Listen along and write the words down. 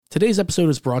Today's episode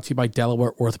is brought to you by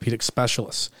Delaware Orthopedic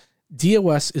Specialists.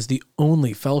 DOS is the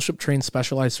only fellowship-trained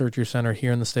specialized surgery center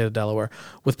here in the state of Delaware,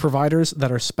 with providers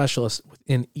that are specialists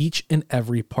within each and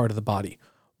every part of the body.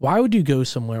 Why would you go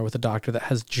somewhere with a doctor that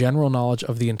has general knowledge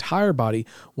of the entire body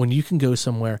when you can go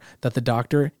somewhere that the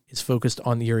doctor is focused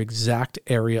on your exact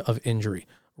area of injury?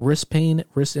 Wrist pain,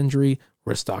 wrist injury,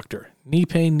 wrist doctor. Knee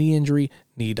pain, knee injury,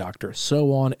 knee doctor.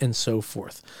 So on and so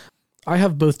forth. I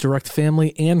have both direct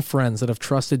family and friends that have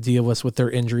trusted DOS with their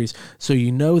injuries, so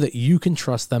you know that you can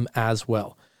trust them as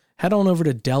well. Head on over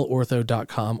to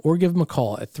delortho.com or give them a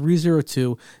call at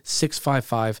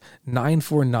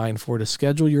 302-655-9494 to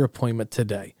schedule your appointment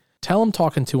today. Tell them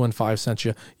Talking 215 sent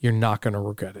you. You're not going to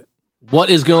regret it.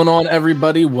 What is going on,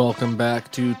 everybody? Welcome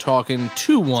back to Talking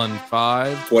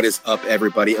 215. What is up,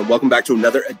 everybody? And welcome back to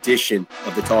another edition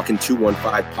of the Talking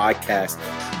 215 podcast.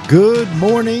 Good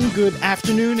morning, good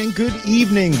afternoon, and good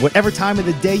evening. Whatever time of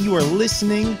the day you are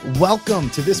listening, welcome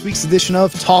to this week's edition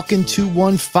of Talking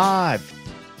 215.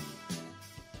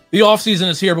 The offseason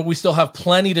is here, but we still have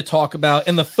plenty to talk about.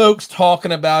 And the folks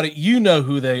talking about it, you know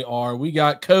who they are. We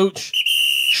got Coach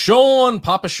Sean,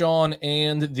 Papa Sean,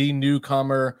 and the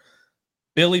newcomer,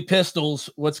 Billy Pistols.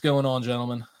 What's going on,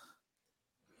 gentlemen?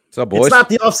 What's up, boys? It's not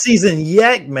the offseason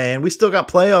yet, man. We still got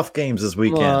playoff games this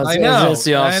weekend. Well, I know. It's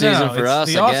the offseason for us,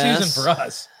 the offseason for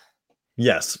us.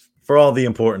 Yes, for all the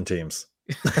important teams.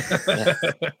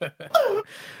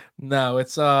 No,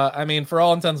 it's I mean, for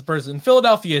all intents and purposes, in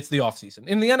Philadelphia, it's the offseason.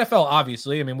 In the NFL,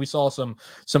 obviously, I mean, we saw some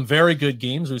very good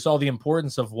games. We saw the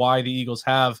importance of why the Eagles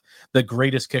have the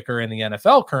greatest kicker in the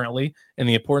NFL currently, and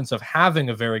the importance of having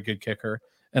a very good kicker,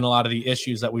 and a lot of the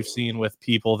issues that we've seen with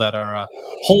people that are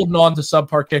holding on to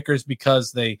subpar kickers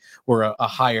because they were a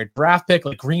higher draft pick.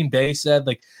 Like Green Bay said,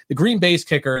 like the Green Bay's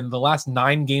kicker in the last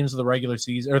 9 games of the regular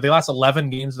season, or the last 11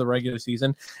 games of the regular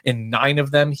season, in 9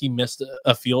 of them, he missed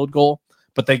a field goal.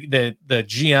 But the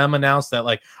GM announced that,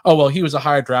 like, oh, well, he was a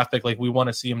higher draft pick. Like, we want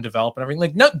to see him develop and everything.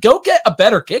 Like, no, go get a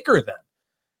better kicker then.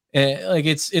 And, like,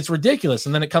 it's ridiculous.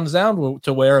 And then it comes down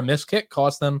to where a missed kick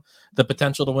cost them the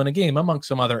potential to win a game, among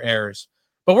some other errors.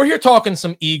 But we're here talking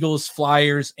some Eagles,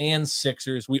 Flyers, and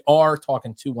Sixers. We are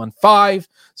talking 215,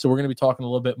 so we're going to be talking a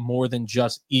little bit more than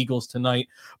just Eagles tonight.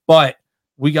 But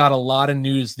we got a lot of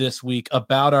news this week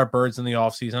about our birds in the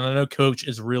offseason. I know Coach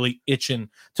is really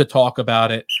itching to talk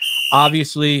about it.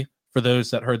 Obviously, for those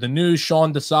that heard the news,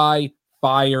 Sean Desai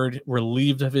fired,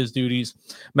 relieved of his duties.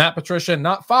 Matt Patricia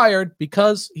not fired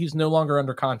because he's no longer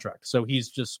under contract. So he's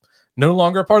just no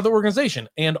longer a part of the organization.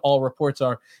 And all reports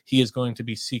are he is going to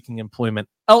be seeking employment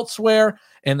elsewhere.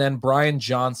 And then Brian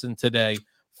Johnson today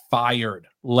fired,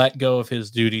 let go of his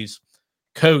duties.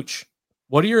 Coach,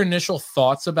 what are your initial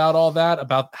thoughts about all that,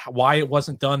 about why it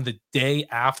wasn't done the day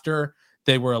after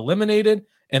they were eliminated?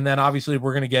 And then obviously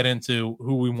we're going to get into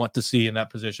who we want to see in that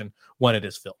position when it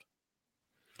is filled.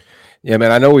 Yeah,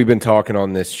 man, I know we've been talking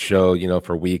on this show,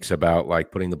 for weeks about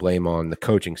like putting the blame on the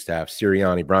coaching staff,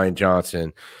 Sirianni, Brian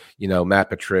Johnson, Matt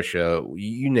Patricia,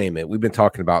 you name it. We've been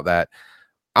talking about that.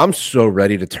 I'm so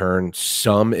ready to turn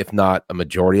some, if not a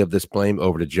majority of this blame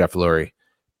over to Jeff Lurie,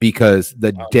 because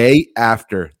the day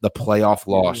after the playoff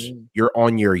loss, you're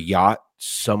on your yacht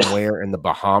somewhere in the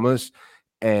Bahamas,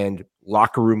 and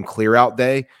locker room clear out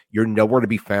day, you're nowhere to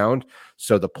be found.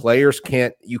 So the players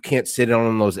can't sit in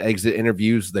on those exit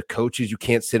interviews. The coaches, you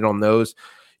can't sit on those.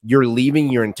 You're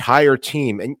leaving your entire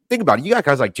team. And think about it. You got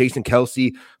guys like Jason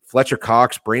Kelsey, Fletcher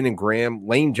Cox, Brandon Graham,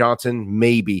 Lane Johnson,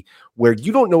 maybe, where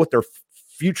you don't know what their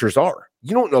futures are.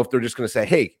 You don't know if they're just going to say,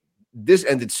 hey, this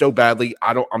ended so badly.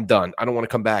 I'm done. I don't want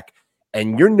to come back.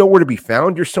 And you're nowhere to be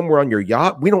found. You're somewhere on your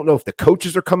yacht. We don't know if the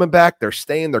coaches are coming back. They're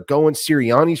staying. They're going.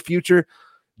 Sirianni's future.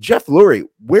 Jeff Lurie,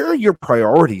 where are your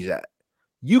priorities at?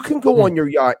 You can go on your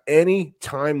yacht any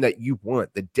time that you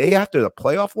want, the day after the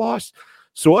playoff loss.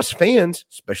 So us fans,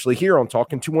 especially here on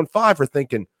Talking 215, are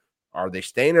thinking, are they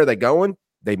staying? Are they going?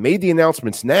 They made the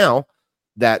announcements now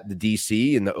that the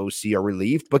DC and the OC are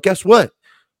relieved. But guess what?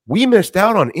 We missed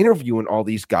out on interviewing all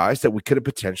these guys that we could have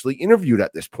potentially interviewed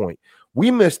at this point.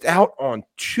 We missed out on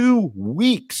 2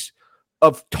 weeks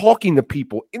of talking to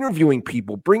people, interviewing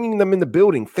people, bringing them in the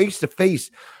building face-to-face,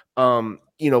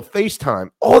 FaceTime,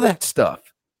 all that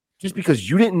stuff, just because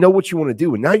you didn't know what you want to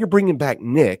do. And now you're bringing back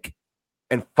Nick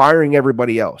and firing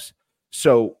everybody else.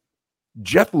 So,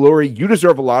 Jeff Lurie, you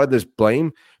deserve a lot of this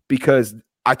blame, because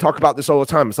I talk about this all the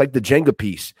time. It's like the Jenga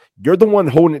piece. You're the one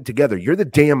holding it together. You're the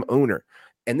damn owner.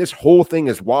 And this whole thing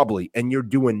is wobbly, and you're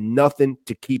doing nothing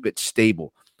to keep it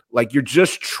stable. Like, you're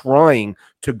just trying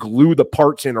to glue the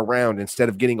parts in around instead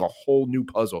of getting a whole new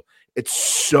puzzle. It's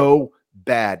so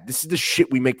bad. This is the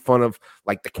shit we make fun of,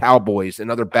 like the Cowboys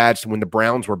and other bads when the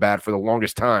Browns were bad for the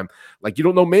longest time. Like, you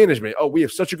don't know management. Oh, we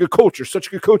have such a good culture, such a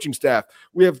good coaching staff.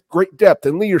 We have great depth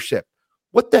and leadership.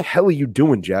 What the hell are you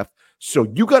doing, Jeff? So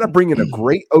you got to bring in a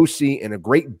great OC and a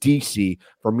great DC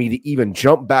for me to even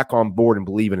jump back on board and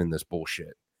believing in this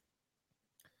bullshit.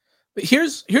 But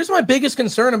here's my biggest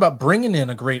concern about bringing in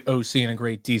a great OC and a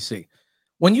great DC.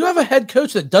 When you have a head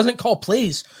coach that doesn't call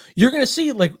plays, you're going to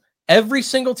see like every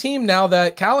single team now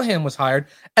that Callahan was hired,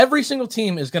 every single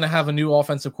team is going to have a new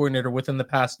offensive coordinator within the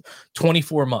past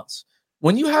 24 months.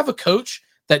 When you have a coach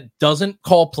that doesn't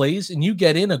call plays and you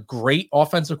get in a great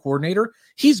offensive coordinator,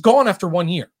 he's gone after 1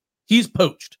 year. He's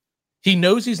poached. He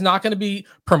knows he's not going to be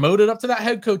promoted up to that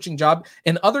head coaching job,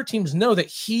 and other teams know that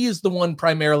he is the one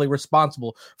primarily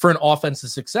responsible for an offensive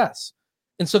success.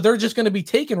 And so they're just going to be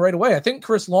taken right away. I think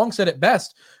Chris Long said it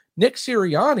best. Nick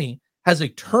Sirianni has a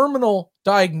terminal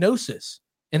diagnosis,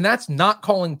 and that's not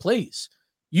calling plays.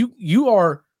 You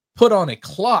are put on a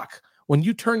clock when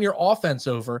you turn your offense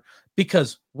over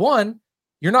because, one,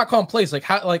 you're not calling plays.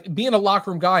 Like being a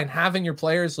locker room guy and having your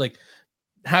players like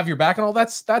have your back and all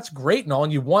that's great and all,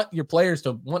 and you want your players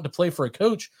to want to play for a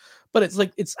coach, but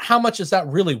it's how much is that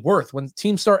really worth? When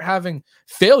teams start having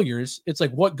failures, it's like,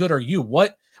 what good are you?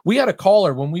 We had a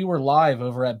caller when we were live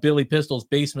over at Billy Pistol's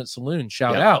Basement Saloon,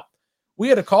 shout out. We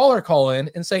had a caller call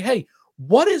in and say, hey,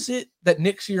 what is it that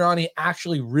Nick Sirianni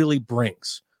actually really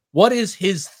brings? What is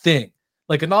his thing?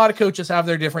 Like, a lot of coaches have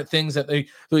their different things that they,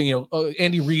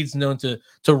 Andy Reid's known to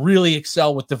really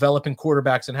excel with developing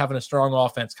quarterbacks and having a strong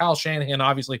offense. Kyle Shanahan,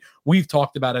 obviously, we've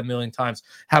talked about it a million times,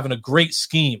 having a great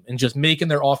scheme and just making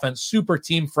their offense super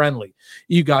team friendly.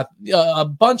 You got a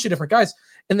bunch of different guys,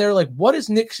 and they're like, what is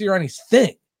Nick Sirianni's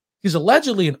thing? He's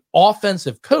allegedly an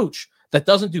offensive coach that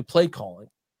doesn't do play calling,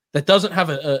 that doesn't have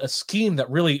a scheme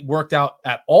that really worked out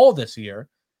at all this year.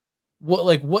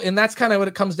 And that's kind of what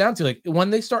it comes down to. Like,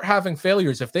 when they start having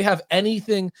failures, if they have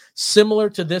anything similar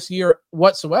to this year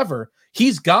whatsoever,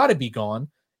 he's got to be gone.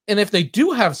 And if they do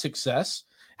have success,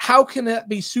 how can that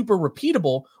be super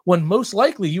repeatable when most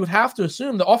likely you would have to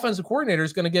assume the offensive coordinator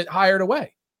is going to get hired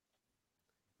away?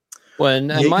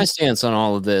 Well, and my stance on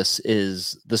all of this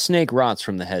is the snake rots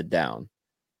from the head down.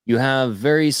 You have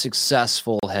very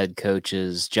successful head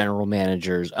coaches, general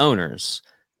managers, owners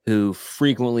who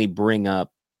frequently bring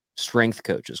up strength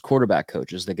coaches, quarterback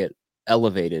coaches that get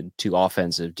elevated to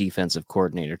offensive, defensive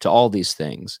coordinator, to all these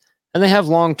things, and they have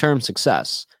long-term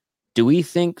success. Do we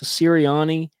think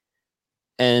Sirianni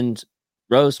and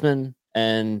Roseman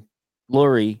and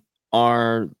Lurie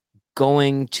are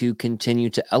going to continue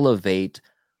to elevate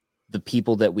the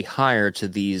people that we hire to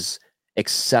these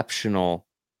exceptional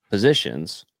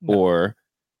positions? No. Or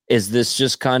is this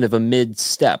just kind of a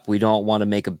mid-step? We don't want to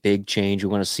make a big change. We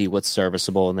want to see what's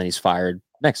serviceable, and then he's fired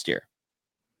next year.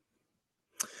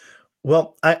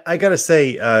 Well, I got to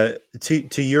say,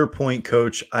 to your point,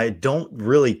 Coach, I don't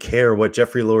really care what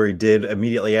Jeffrey Lurie did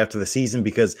immediately after the season,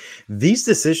 because these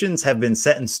decisions have been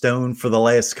set in stone for the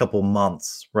last couple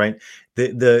months, right?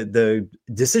 The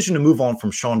decision to move on from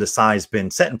Sean Desai has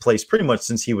been set in place pretty much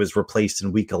since he was replaced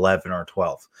in week 11 or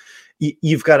 12.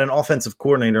 You've got an offensive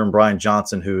coordinator in Brian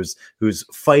Johnson who's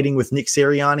fighting with Nick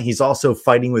Sirianni. He's also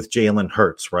fighting with Jalen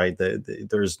Hurts, right?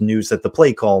 There's news that the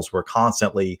play calls were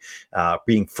constantly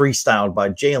being freestyled by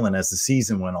Jalen as the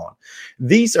season went on.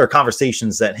 These are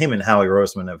conversations that him and Howie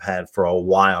Roseman have had for a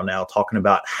while now, talking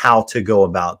about how to go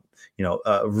about,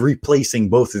 replacing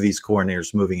both of these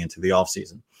coordinators moving into the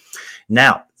offseason.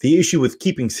 Now, the issue with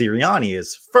keeping Sirianni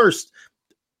is, first,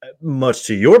 much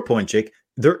to your point, Jake,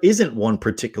 there isn't one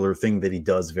particular thing that he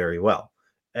does very well.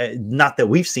 Not that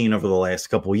we've seen over the last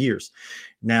couple of years.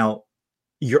 Now,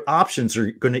 your options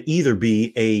are going to either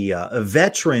be a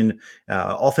veteran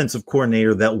offensive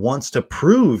coordinator that wants to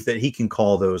prove that he can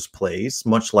call those plays,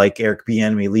 much like Eric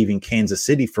Bieniemy leaving Kansas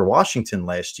City for Washington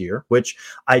last year, which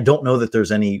I don't know that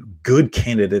there's any good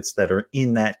candidates that are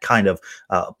in that kind of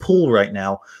pool right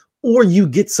now. Or you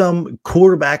get some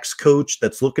quarterbacks coach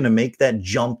that's looking to make that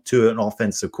jump to an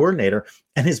offensive coordinator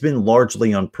and has been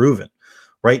largely unproven,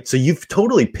 right? So you've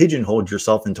totally pigeonholed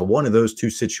yourself into one of those two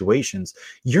situations.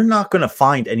 You're not going to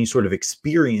find any sort of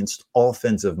experienced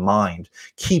offensive mind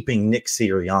keeping Nick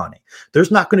Sirianni.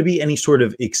 There's not going to be any sort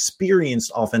of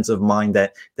experienced offensive mind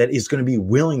that is going to be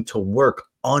willing to work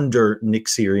under Nick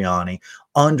Sirianni,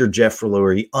 under Jeff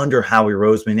Lurie, under Howie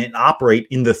Roseman, and operate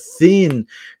in the thin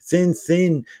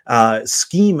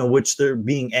scheme in which they're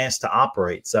being asked to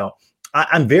operate. So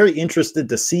I'm very interested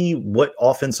to see what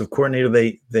offensive coordinator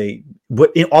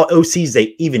what OCs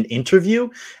they even interview.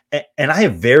 And I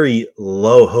have very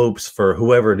low hopes for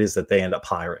whoever it is that they end up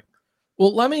hiring.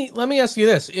 Well, let me ask you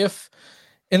this.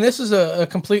 And this is a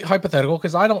complete hypothetical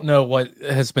because I don't know what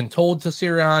has been told to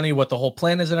Sirianni, what the whole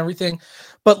plan is and everything.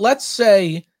 But let's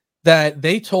say that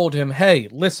they told him, hey,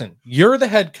 listen, you're the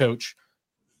head coach.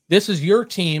 This is your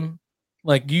team.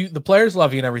 Like the players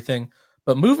love you and everything.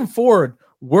 But moving forward,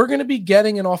 we're going to be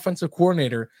getting an offensive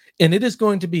coordinator, and it is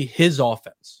going to be his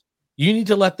offense. You need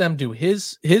to let them do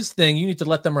his thing. You need to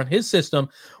let them run his system.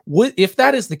 If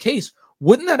that is the case,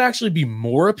 wouldn't that actually be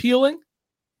more appealing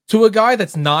to a guy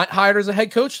that's not hired as a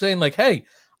head coach, saying like, hey,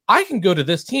 I can go to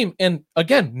this team. And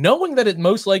again, knowing that it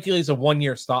most likely is a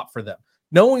 1-year stop for them,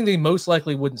 knowing they most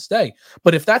likely wouldn't stay.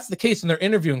 But if that's the case and they're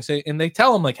interviewing, and they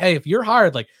tell them like, hey, if you're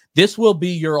hired, like this will be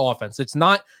your offense. It's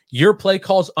not your play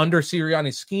calls under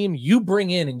Sirianni's scheme. You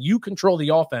bring in and you control the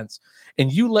offense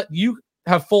and you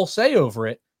have full say over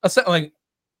it. Like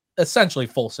essentially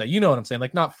full say, you know what I'm saying?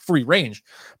 Like not free range,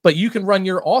 but you can run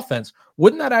your offense.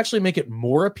 Wouldn't that actually make it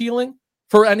more appealing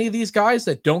for any of these guys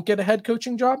that don't get a head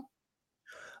coaching job?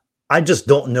 I just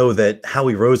don't know that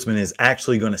Howie Roseman is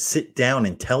actually going to sit down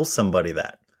and tell somebody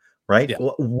that, right? Yeah.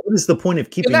 What is the point of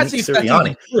keeping Nick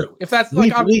Sirianni? True. If that's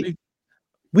like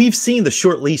we've seen the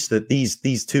short leash that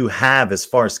these two have as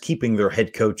far as keeping their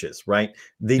head coaches, right?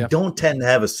 They don't tend to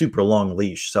have a super long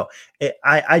leash. So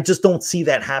I just don't see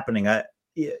that happening.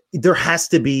 There has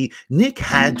to be, Nick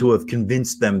had to have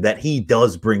convinced them that he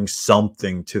does bring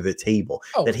something to the table,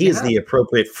 that he has the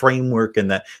appropriate framework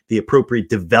and that the appropriate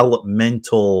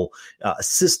developmental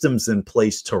systems in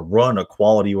place to run a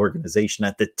quality organization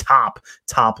at the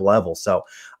top level. So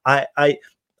I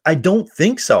don't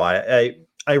think so.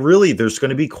 I really, there's going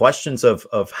to be questions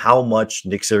of how much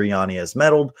Nick Sirianni has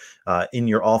meddled in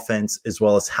your offense, as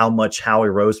well as how much Howie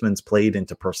Roseman's played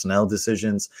into personnel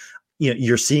decisions.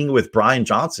 You're seeing it with Brian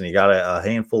Johnson. He got a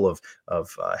handful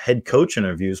of head coach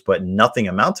interviews, but nothing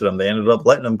amounted to him. They ended up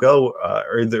letting him go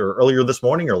either earlier this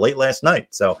morning or late last night.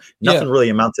 So nothing really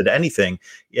amounted to anything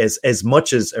as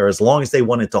much as, or as long as they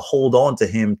wanted to hold on to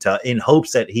him in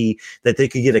hopes that they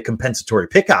could get a compensatory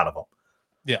pick out of him.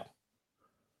 Yeah.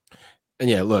 And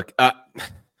yeah, look, I'm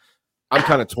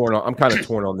kind of torn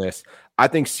on this. I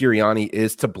think Sirianni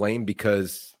is to blame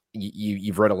because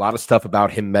you've read a lot of stuff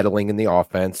about him meddling in the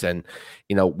offense, and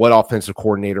what offensive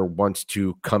coordinator wants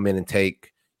to come in and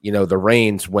take the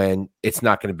reins when it's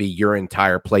not going to be your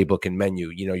entire playbook and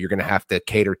menu. You're going to have to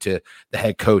cater to the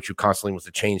head coach who constantly wants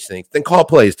to change things. Then call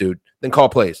plays, dude. Then call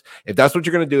plays. If that's what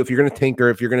you're going to do, if you're going to tinker,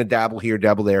 if you're going to dabble here,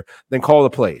 dabble there, then call the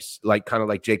plays. Kind of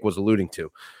like Jake was alluding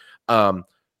to.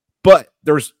 But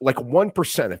there's like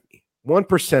 1%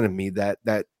 of me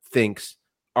that thinks,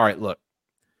 all right, look,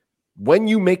 when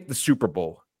you make the Super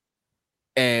Bowl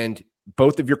and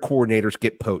both of your coordinators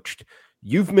get poached,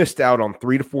 you've missed out on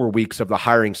 3 to 4 weeks of the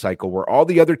hiring cycle where all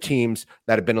the other teams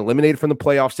that have been eliminated from the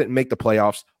playoffs didn't make the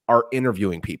playoffs are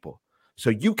interviewing people. So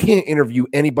you can't interview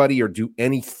anybody or do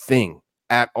anything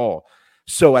at all.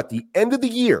 So at the end of the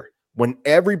year, when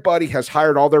everybody has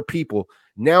hired all their people,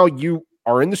 now you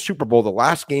are in the Super Bowl, the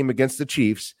last game against the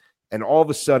Chiefs, and all of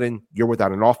a sudden you're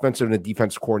without an offensive and a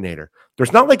defensive coordinator.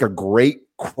 There's not like a great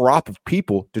crop of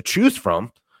people to choose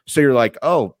from. So you're like,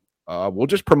 we'll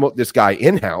just promote this guy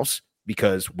in-house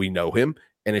because we know him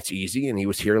and it's easy and he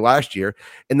was here last year.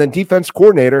 And then defense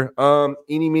coordinator,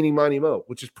 eeny, meeny, miny, mo,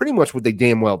 which is pretty much what they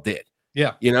damn well did.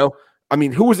 Yeah. I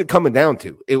mean, who was it coming down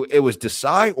to? It was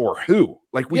Desai or who?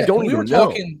 Like, we don't even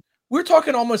know. We're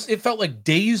talking almost, it felt like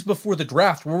days before the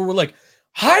draft where we were like,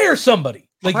 hire somebody.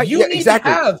 Like you need to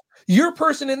have your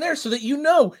person in there so that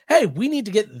hey, we need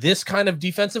to get this kind of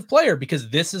defensive player because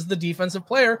this is the defensive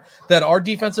player that our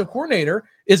defensive coordinator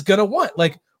is going to want.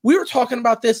 Like we were talking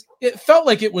about this. It felt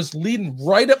like it was leading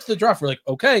right up to the draft. We're like,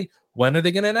 okay, when are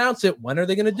they going to announce it? When are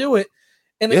they going to do it?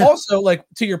 And also, like,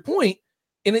 to your point,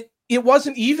 and it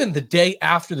wasn't even the day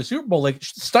after the Super Bowl. Like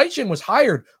Steichen was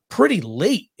hired pretty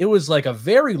late. It was like a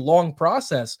very long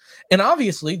process. And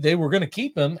obviously they were going to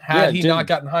keep him had he not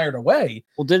gotten hired away.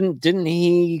 Well, didn't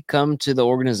he come to the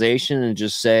organization and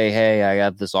just say, hey, I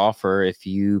got this offer. If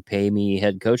you pay me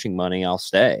head coaching money, I'll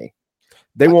stay.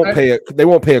 They won't pay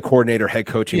a coordinator head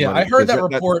coaching money. I heard that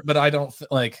report, but I don't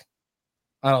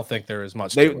think there is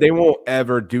much. They won't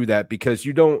ever do that because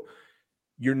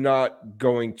you're not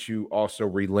going to also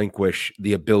relinquish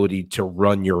the ability to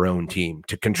run your own team,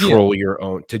 to control your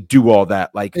own, to do all that.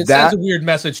 Like it sends a weird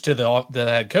message to the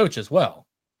head coach as well.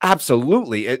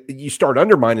 Absolutely. You start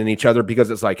undermining each other because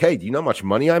it's like, hey, do you know how much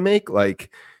money I make?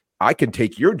 Like I can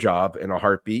take your job in a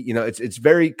heartbeat. It's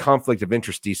very conflict of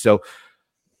interest. So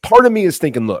part of me is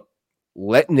thinking, look,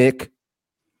 let Nick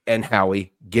and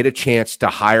Howie get a chance to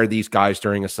hire these guys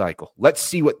during a cycle. Let's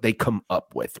see what they come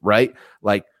up with, right?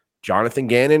 Like, Jonathan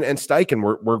Gannon and Steichen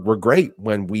were great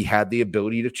when we had the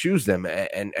ability to choose them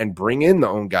and bring in the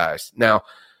own guys. Now,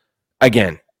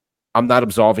 again, I'm not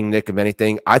absolving Nick of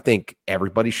anything. I think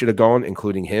everybody should have gone,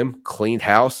 including him, cleaned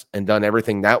house and done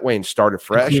everything that way and started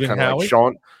fresh, kind of like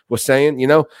Sean was saying,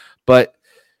 but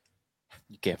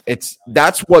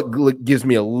that's what gives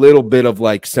me a little bit of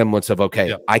like semblance of,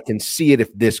 okay, I can see it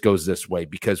if this goes this way,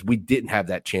 because we didn't have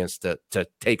that chance to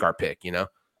take our pick,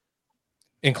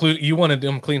 Include you wanted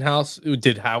him clean house.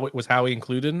 Was Howie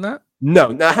included in that? No,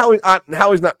 now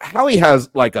Howie's not. Howie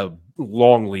has like a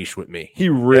long leash with me. He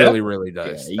really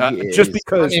does. Just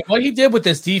because what he did with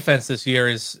this defense this year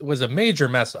was a major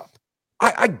mess up.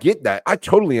 I get that. I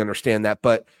totally understand that.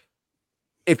 But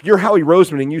if you're Howie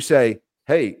Roseman and you say,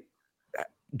 hey,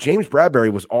 James Bradbury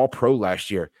was all pro last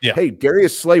year. Yeah. Hey,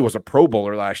 Darius Slay was a Pro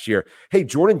Bowler last year. Hey,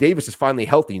 Jordan Davis is finally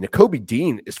healthy. Nakobe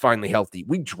Dean is finally healthy.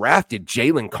 We drafted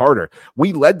Jalen Carter.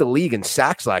 We led the league in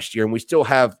sacks last year, and we still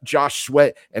have Josh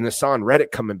Sweat and Hassan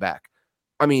Reddick coming back.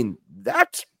 I mean,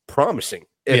 that's promising.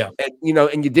 And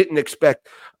you didn't expect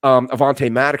Avonte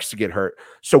Maddox to get hurt.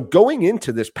 So going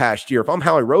into this past year, if I'm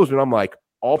Howie Roseman, I'm like,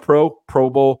 all pro, Pro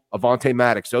Bowl, Avonte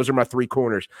Maddox. Those are my three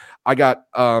corners. I got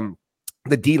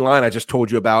the D line I just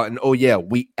told you about, and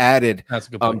we added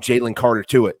Jalen Carter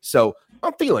to it. So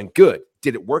I'm feeling good.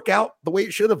 Did it work out the way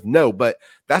it should have? No, but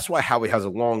that's why Howie has a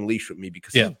long leash with me,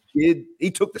 because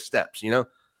he took the steps, Yeah,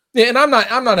 and I'm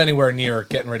not anywhere near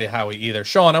getting rid of Howie either.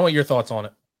 Sean, I want your thoughts on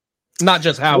it. Not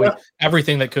just Howie,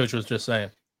 everything that Coach was just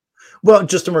saying. Well,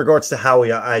 just in regards to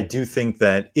Howie, I do think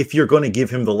that if you're going to give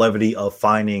him the levity of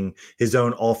finding his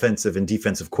own offensive and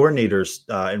defensive coordinators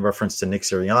in reference to Nick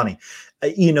Sirianni,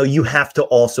 you have to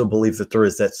also believe that there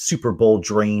is that Super Bowl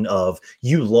drain of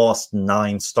you lost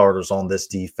 9 starters on this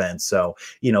defense. So,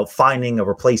 finding a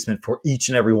replacement for each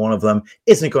and every one of them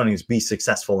isn't going to be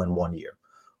successful in 1 year.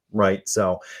 Right.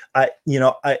 So,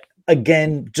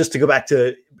 again, just to go back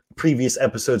to previous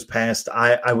episodes past,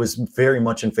 I was very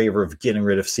much in favor of getting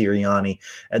rid of Sirianni,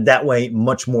 and that way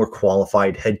much more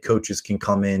qualified head coaches can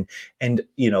come in and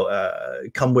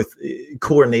come with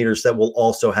coordinators that will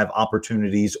also have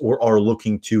opportunities or are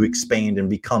looking to expand and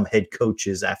become head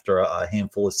coaches after a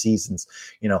handful of seasons.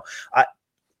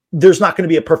 There's not going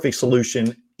to be a perfect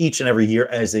solution each and every year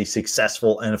as a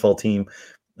successful NFL team,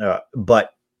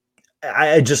 but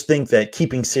I just think that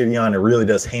keeping Sirianni really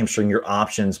does hamstring your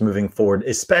options moving forward,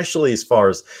 especially as far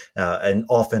as an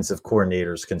offensive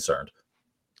coordinator is concerned.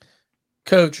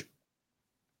 Coach,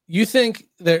 you think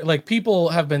that people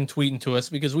have been tweeting to us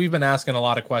because we've been asking a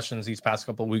lot of questions these past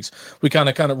couple of weeks. We kind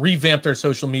of revamped our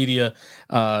social media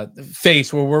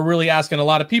face where we're really asking a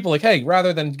lot of people hey,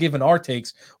 rather than giving our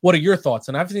takes, what are your thoughts?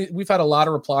 And we've had a lot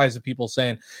of replies of people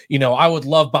saying, I would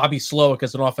love Bobby Slowick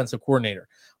as an offensive coordinator.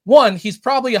 One, he's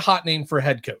probably a hot name for a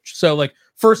head coach. So,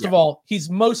 first of all, he's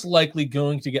most likely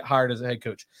going to get hired as a head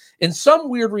coach. In some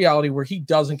weird reality where he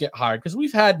doesn't get hired, because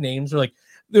we've had names where,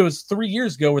 there was 3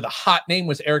 years ago where the hot name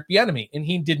was Eric Bieniemy, and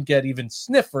he didn't get even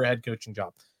sniff for a head coaching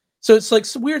job. So it's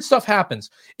some weird stuff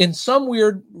happens. In some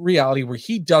weird reality where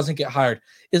he doesn't get hired,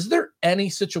 is there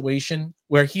any situation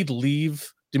where he'd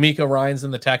leave DeMeco Ryans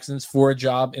and the Texans for a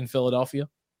job in Philadelphia?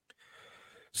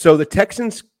 So the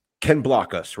Texans can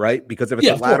block us, right? Because if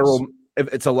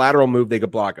it's a lateral move, they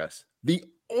could block us. The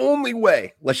only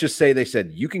way, let's just say they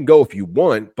said, you can go if you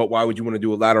want, but why would you want to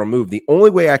do a lateral move? The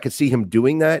only way I could see him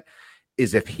doing that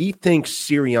is if he thinks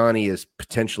Sirianni is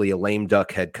potentially a lame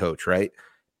duck head coach, right?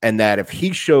 And that if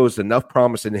he shows enough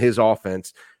promise in his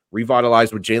offense,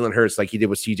 revitalized with Jalen Hurts like he did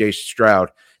with CJ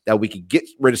Stroud, that we could get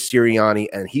rid of Sirianni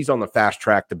and he's on the fast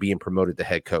track to being promoted to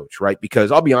head coach, right?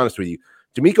 Because I'll be honest with you,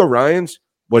 DeMeco Ryans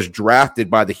was drafted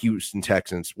by the Houston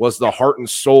Texans, was the heart and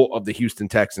soul of the Houston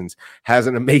Texans, has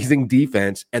an amazing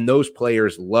defense, and those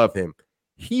players love him.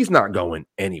 He's not going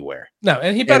anywhere. No,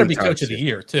 and he better be coach of the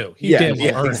year, too.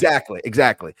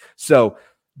 Exactly. So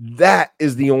that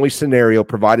is the only scenario,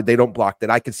 provided they don't block, that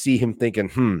I could see him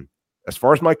thinking, as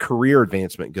far as my career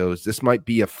advancement goes, this might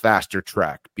be a faster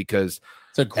track, because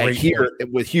it's a great here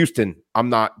with Houston, I'm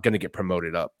not going to get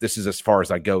promoted up. This is as far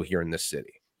as I go here in this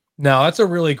city. No, that's a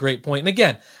really great point. And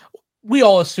again, we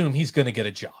all assume he's going to get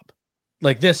a job.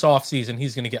 This offseason,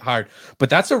 he's going to get hired. But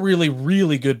that's a really,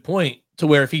 really good point, to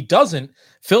where if he doesn't,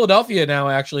 Philadelphia now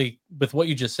actually, with what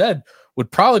you just said, would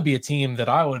probably be a team that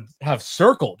I would have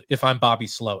circled if I'm Bobby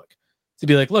Slowick. To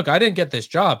be look, I didn't get this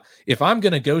job. If I'm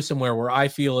going to go somewhere where I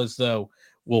feel as though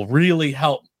will really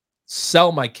help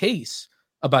sell my case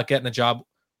about getting a job,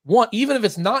 one, even if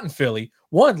it's not in Philly,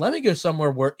 let me go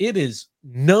somewhere where it is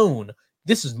known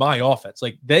this is my offense.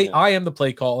 I am the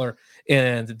play caller,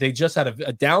 and they just had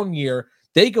a down year.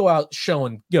 they go out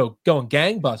showing, going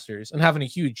gangbusters and having a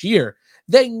huge year,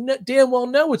 they damn well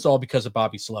know it's all because of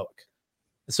Bobby Slowick.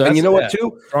 So and you know what,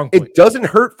 too? It doesn't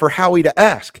hurt for Howie to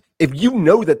ask. If you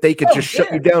know that they could just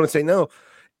shut you down and say no,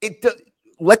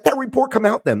 let that report come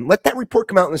out then. Let that report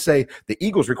come out and say the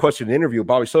Eagles requested an interview with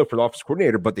Bobby Slowick for the offensive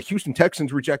coordinator, but the Houston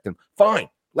Texans reject him. Fine.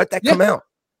 Let that come out.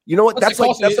 You know what? That's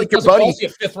like your buddy. It costs you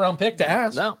a 5th round pick to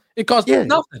ask. No, it costs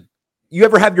nothing. You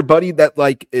ever have your buddy that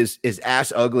like is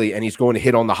ass ugly and he's going to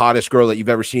hit on the hottest girl that you've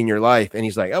ever seen in your life, and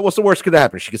he's like, "Oh, what's the worst could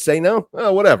happen?" She could say no.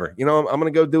 Oh, whatever. I'm going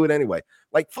to go do it anyway.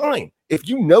 Like, fine. If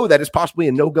you know that it's possibly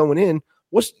a no going in,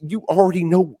 you already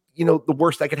know. The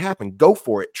worst that could happen. Go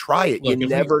for it. Try it. Look, you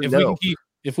never know.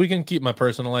 If we can keep my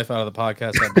personal life out of the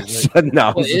podcast, that'd be great.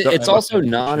 No, it's also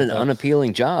not an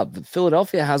unappealing job.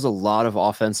 Philadelphia has a lot of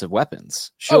offensive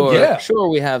weapons. Sure,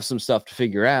 we have some stuff to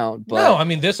figure out. But no, I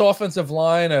mean, this offensive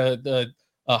line, a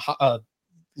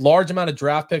large amount of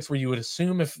draft picks where you would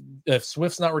assume if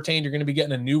Swift's not retained, you're going to be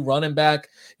getting a new running back.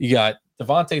 You got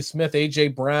Devontae Smith,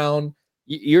 AJ Brown.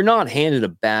 You're not handed a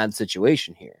bad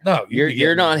situation here. No,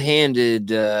 you're not handed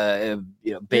Baker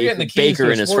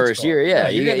in his first year. Yeah,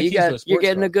 you're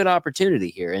getting a good opportunity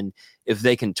here, and if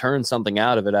they can turn something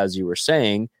out of it, as you were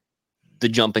saying, the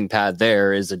jumping pad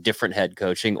there is a different head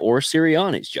coaching or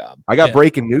Sirianni's job. I got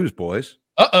breaking news, boys.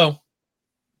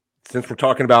 Since we're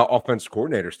talking about offensive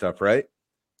coordinator stuff, right?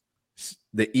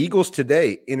 The Eagles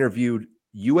today interviewed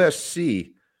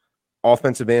USC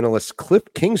offensive analyst Cliff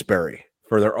Kingsbury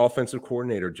for their offensive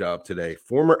coordinator job today.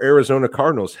 Former Arizona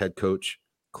Cardinals head coach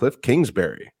Cliff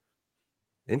Kingsbury.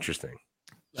 Interesting.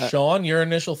 Sean, your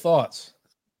initial thoughts?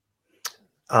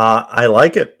 I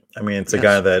like it. I mean, it's a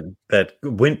guy that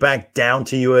went back down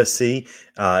to USC,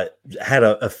 had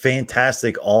a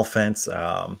fantastic offense.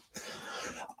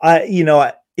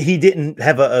 He didn't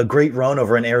have a great run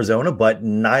over in Arizona, but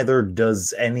neither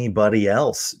does anybody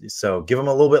else. So give him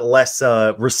a little bit less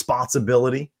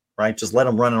responsibility. Right, just let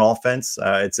him run an offense.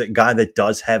 It's a guy that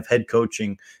does have head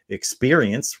coaching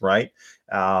experience, right?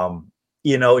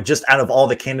 Just out of all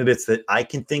the candidates that I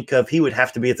can think of, he would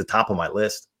have to be at the top of my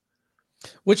list.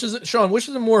 Which is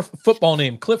a more football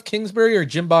name, Cliff Kingsbury or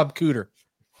Jim Bob Cooter?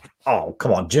 Oh,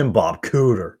 come on, Jim Bob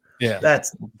Cooter. Yeah,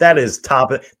 that is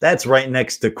top. That's right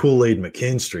next to Kool-Aid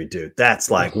McKinstry, dude. That's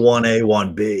like 1A,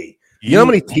 1B. You know how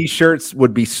many T-shirts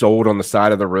would be sold on the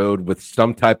side of the road with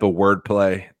some type of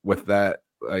wordplay with that?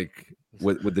 Like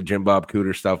with the Jim Bob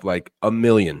Cooter stuff, like 1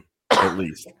 million at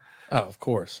least. Oh, of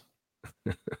course.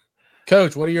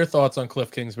 Coach, what are your thoughts on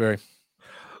Cliff Kingsbury?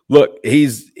 Look,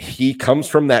 he comes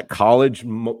from that college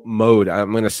mode. I'm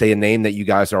going to say a name that you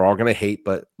guys are all going to hate,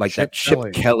 but like Chip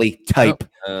Kelly type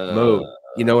mode.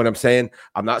 You know what I'm saying?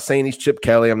 I'm not saying he's Chip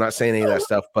Kelly. I'm not saying any of that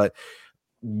stuff, but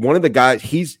one of the guys,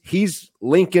 he's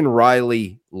Lincoln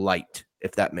Riley light.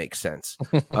 If that makes sense.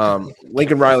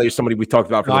 Lincoln Riley is somebody we talked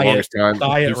about for the longest time.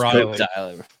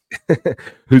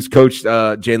 Who's coached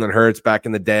Jalen Hurts back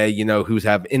in the day, who's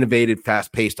have innovative,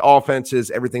 fast-paced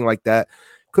offenses, everything like that.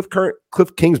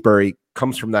 Cliff Kingsbury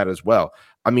comes from that as well.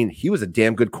 I mean, he was a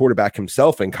damn good quarterback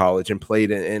himself in college and played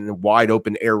in a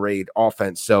wide-open air raid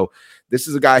offense. So this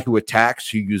is a guy who attacks,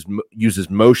 who uses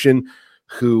motion,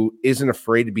 who isn't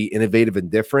afraid to be innovative and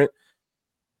different.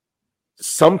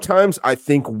 Sometimes I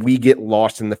think we get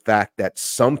lost in the fact that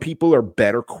some people are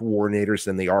better coordinators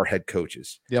than they are head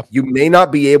coaches. Yeah. You may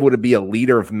not be able to be a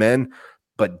leader of men,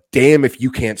 but damn if you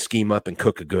can't scheme up and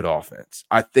cook a good offense.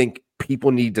 I think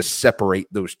people need to separate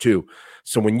those two.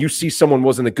 So when you see someone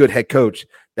wasn't a good head coach,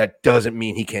 that doesn't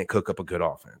mean he can't cook up a good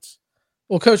offense.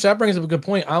 Well, Coach, that brings up a good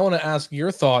point. I want to ask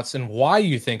your thoughts and why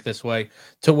you think this way,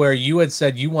 to where you had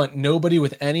said you want nobody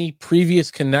with any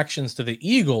previous connections to the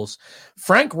Eagles.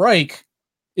 Frank Reich,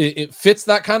 it fits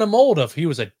that kind of mold of he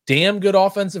was a damn good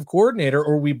offensive coordinator,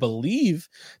 or we believe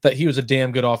that he was a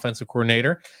damn good offensive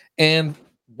coordinator, and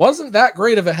wasn't that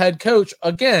great of a head coach.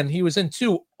 Again, he was in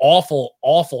 2 awful,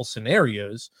 awful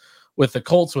scenarios with the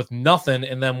Colts with nothing,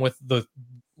 and then with the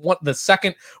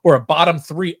second or a bottom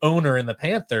 3 owner in the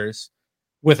Panthers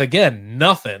with, again,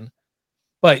 nothing.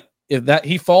 But if that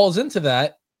he falls into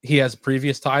that, he has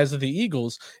previous ties to the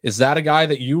Eagles. Is that a guy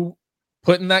that you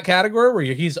put in that category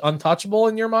where he's untouchable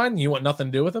in your mind and you want nothing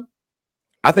to do with him?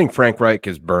 I think Frank Reich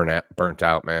is burnt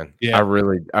out, man. Yeah. I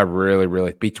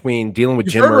really between dealing with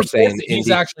Jim Irsay and he's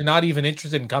actually not even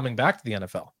interested in coming back to the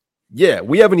NFL. Yeah,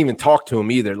 we haven't even talked to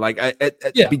him either. Like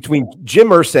between Jim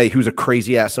Irsay, who's a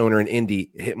crazy ass owner in Indy,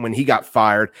 when he got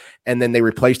fired, and then they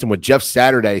replaced him with Jeff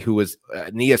Saturday, who was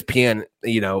an ESPN,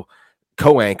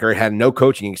 co-anchor, had no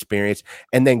coaching experience,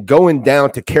 and then going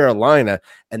down to Carolina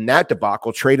and that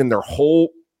debacle, trading their whole,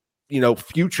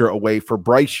 future away for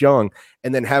Bryce Young,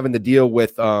 and then having to deal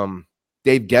with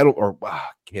Dave Gettle, or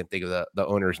can't think of the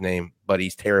owner's name, but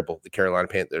he's terrible. The Carolina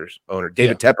Panthers owner,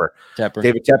 David Tepper.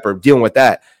 David Tepper dealing with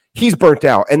that. He's burnt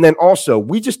out. And then also,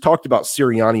 we just talked about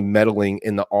Sirianni meddling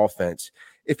in the offense.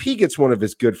 If he gets one of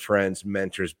his good friends,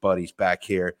 mentors, buddies back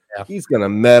here, he's going to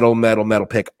meddle,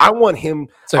 pick. I want him.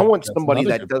 I want somebody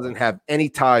that doesn't have any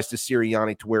ties to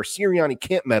Sirianni, to where Sirianni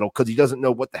can't meddle because he doesn't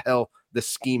know what the hell the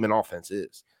scheme and offense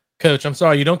is. Coach, I'm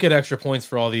sorry, you don't get extra points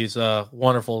for all these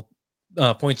wonderful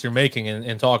points you're making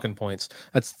and talking points.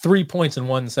 That's 3 points in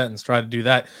one sentence. Try to do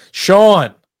that.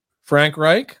 Sean, Frank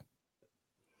Reich?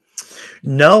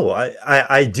 No,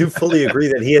 I do fully agree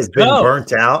that he has been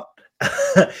burnt out.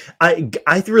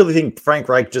 I really think Frank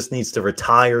Reich just needs to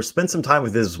retire, spend some time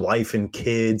with his wife and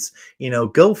kids,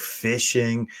 go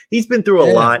fishing. He's been through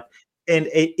a lot. And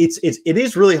it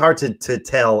is really hard to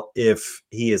tell if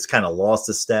he has kind of lost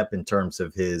a step in terms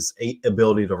of his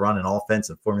ability to run an offense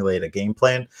and formulate a game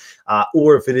plan,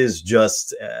 or if it is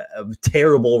just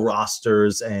terrible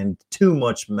rosters and too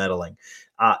much meddling.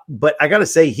 But I got to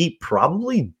say, he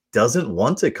probably doesn't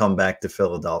want to come back to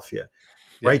Philadelphia,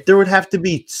 right? There would have to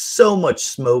be so much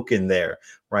smoke in there,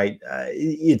 right?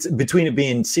 It's between it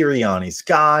being Sirianni's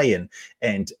guy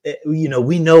and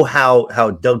we know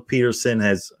how Doug Peterson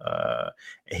has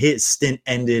his stint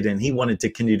ended, and he wanted to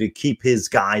continue to keep his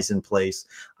guys in place.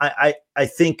 I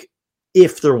think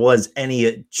if there was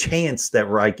any chance that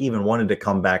Reich even wanted to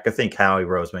come back, I think Howie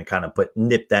Roseman kind of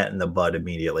nipped that in the bud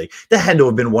immediately. That had to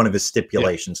have been one of his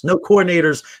stipulations. No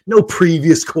coordinators, no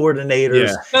previous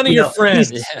coordinators. None of your friends.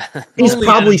 He's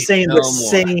probably saying the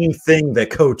same thing that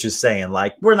coach is saying.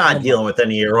 Like, we're not dealing with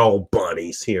any of your old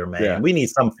buddies here, man. Yeah. We need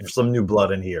some new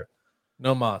blood in here.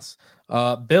 No mas.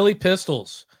 Billy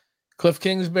Pistols, Cliff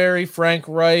Kingsbury, Frank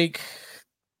Reich.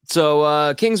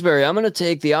 So, Kingsbury, I'm going to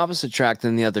take the opposite track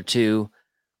than the other two.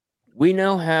 We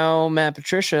know how Matt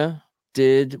Patricia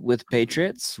did with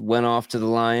Patriots, went off to the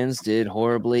Lions, did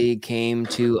horribly, came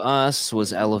to us,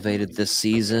 was elevated this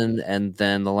season, and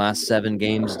then the last 7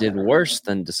 games did worse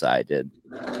than decided.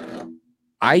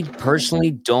 I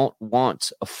personally don't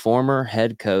want a former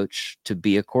head coach to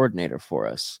be a coordinator for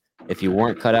us. If you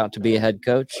weren't cut out to be a head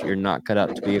coach, you're not cut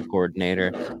out to be a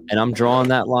coordinator. And I'm drawing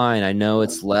that line. I know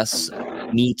it's less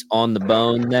meat on the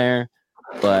bone there,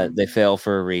 but they fail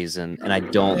for a reason. And I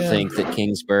don't think that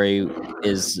Kingsbury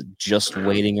is just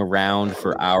waiting around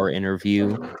for our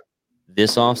interview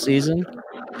this offseason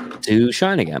to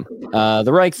shine again.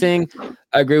 The Reich thing,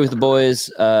 I agree with the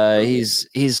boys.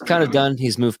 He's kind of done.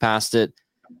 He's moved past it.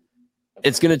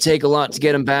 It's going to take a lot to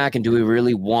get him back. And do we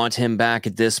really want him back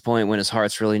at this point when his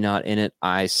heart's really not in it?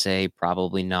 I say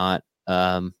probably not.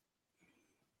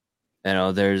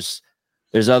 There's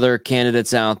other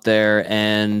candidates out there,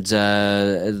 and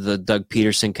the Doug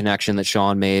Peterson connection that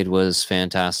Sean made was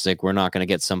fantastic. We're not going to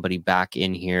get somebody back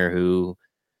in here who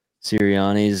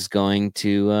Sirianni is going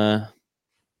to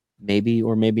maybe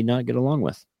or maybe not get along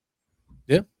with.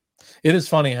 Yeah. It is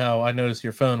funny how I notice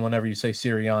your phone whenever you say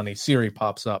Sirianni, Siri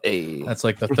pops up. Hey. That's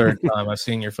like the third time I've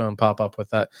seen your phone pop up with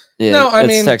that. Yeah, no, I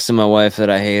mean, texting my wife that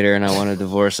I hate her and I want a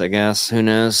divorce, I guess. Who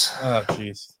knows? Oh,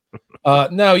 jeez.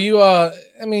 No,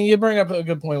 you bring up a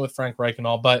good point with Frank Reich and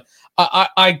all, but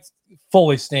I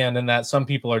fully stand in that some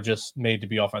people are just made to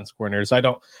be offensive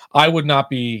coordinators. I would not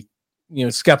be,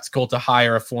 skeptical to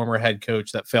hire a former head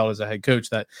coach that failed as a head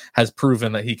coach that has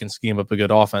proven that he can scheme up a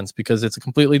good offense, because it's a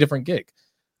completely different gig.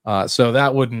 So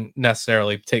that wouldn't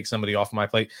necessarily take somebody off my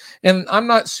plate. And I'm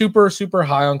not super, super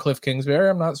high on Cliff Kingsbury.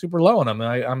 I'm not super low on him.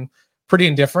 I'm pretty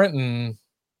indifferent. And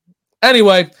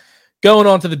anyway, going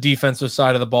on to the defensive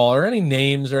side of the ball, or any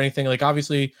names or anything, like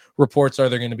obviously reports are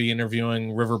they're going to be interviewing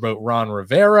Riverboat Ron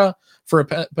Rivera for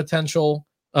a potential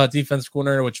defensive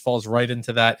coordinator, which falls right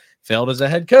into that. Failed as a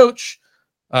head coach,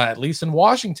 at least in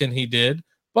Washington he did,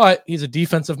 but he's a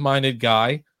defensive minded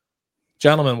guy.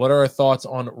 Gentlemen, what are our thoughts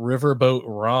on Riverboat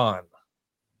Ron?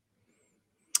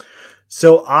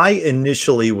 So I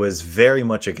initially was very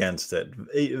much against it,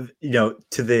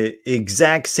 to the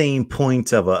exact same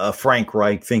point of a Frank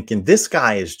Reich, thinking this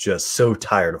guy is just so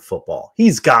tired of football.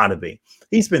 He's got to be.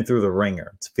 He's been through the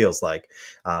ringer, it feels like,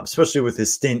 especially with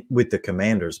his stint with the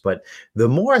Commanders. But the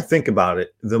more I think about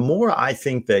it, the more I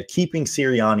think that keeping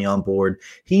Sirianni on board,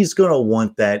 he's going to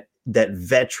want that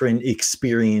veteran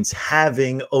experience,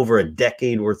 having over a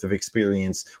decade worth of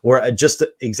experience, or just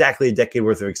exactly a decade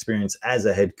worth of experience as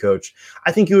a head coach.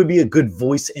 I think he would be a good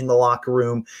voice in the locker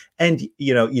room. And,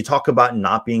 you talk about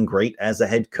not being great as a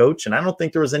head coach, and I don't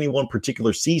think there was any one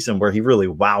particular season where he really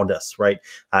wowed us, right?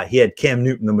 He had Cam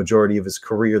Newton the majority of his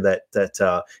career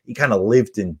that he kind of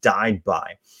lived and died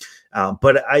by.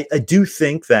 But I do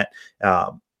think that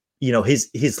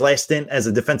his last stint as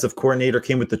a defensive coordinator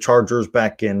came with the Chargers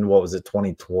back in,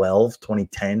 2012,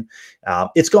 2010.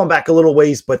 It's gone back a little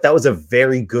ways, but that was a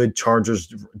very good Chargers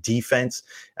defense.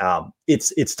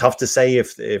 It's tough to say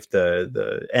if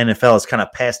the NFL has kind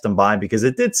of passed them by, because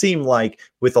it did seem like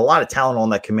with a lot of talent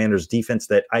on that Commanders defense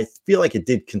that I feel like it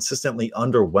did consistently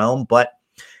underwhelm, but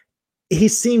he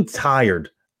seemed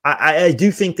tired. I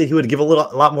do think that he would give a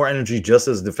lot more energy just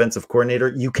as a defensive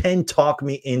coordinator. You can talk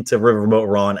me into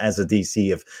Riverboat Ron as a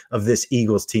DC of this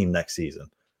Eagles team next season.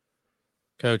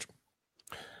 Coach.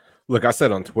 Look, I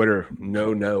said on Twitter,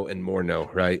 no, and more no,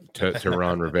 right, to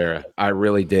Ron Rivera. I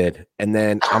really did. And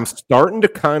then I'm starting to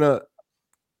kind of,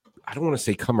 I don't want to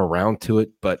say come around to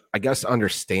it, but I guess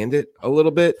understand it a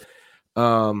little bit.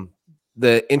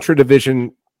 The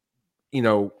intra-division,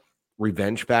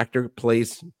 revenge factor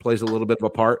plays a little bit of a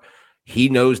part. He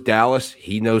knows Dallas.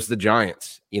 He knows the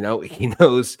Giants. He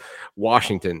knows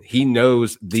Washington. He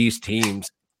knows these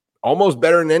teams almost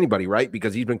better than anybody, right?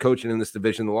 Because he's been coaching in this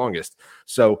division the longest.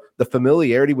 So the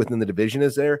familiarity within the division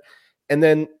is there. And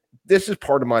then this is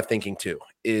part of my thinking too,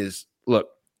 is look,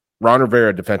 Ron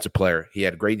Rivera, defensive player. He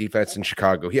had great defense in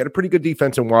Chicago. He had a pretty good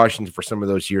defense in Washington for some of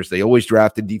those years. They always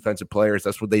drafted defensive players.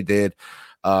 That's what they did.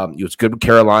 He was good with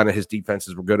Carolina. His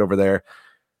defenses were good over there.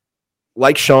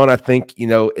 Like Sean, I think,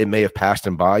 it may have passed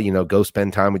him by, go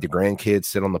spend time with your grandkids,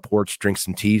 sit on the porch, drink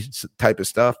some tea type of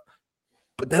stuff.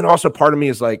 But then also part of me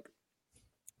is like,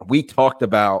 we talked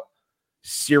about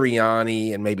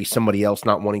Sirianni and maybe somebody else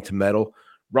not wanting to meddle.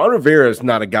 Ron Rivera is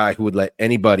not a guy who would let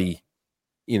anybody,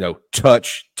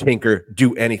 touch, tinker,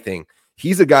 do anything.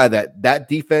 He's a guy that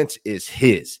defense is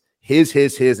his,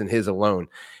 and his alone.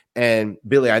 And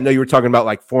Billy, I know you were talking about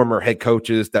like former head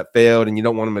coaches that failed and you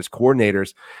don't want them as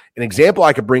coordinators. An example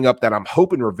I could bring up that I'm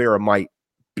hoping Rivera might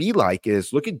be like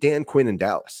is look at Dan Quinn in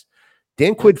Dallas.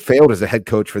 Dan Quinn failed as a head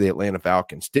coach for the Atlanta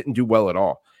Falcons, didn't do well at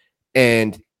all,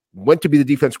 and went to be the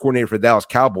defense coordinator for the Dallas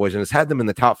Cowboys and has had them in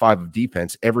the top 5 of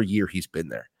defense every year he's been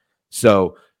there.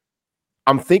 So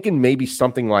I'm thinking maybe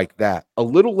something like that, a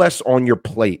little less on your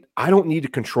plate. I don't need to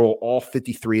control all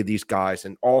 53 of these guys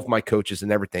and all of my coaches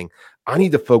and everything. I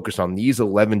need to focus on these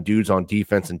 11 dudes on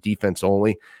defense and defense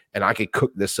only, and I could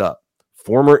cook this up.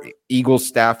 Former Eagles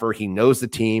staffer, he knows the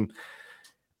team.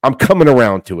 I'm coming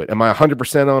around to it. Am I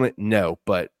 100% on it? No,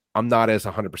 but I'm not as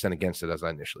 100% against it as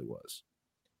I initially was.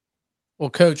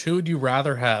 Well, Coach, who would you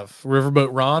rather have, Riverboat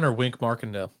Ron or Wink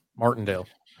Martindale?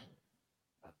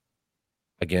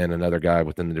 Again, another guy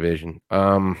within the division.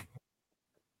 I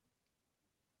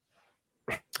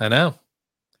know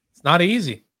it's not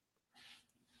easy.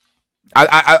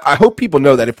 I hope people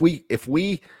know that if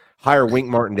we hire Wink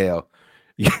Martindale,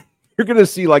 you're going to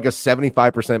see like a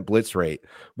 75% blitz rate,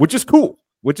 which is cool,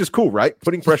 right?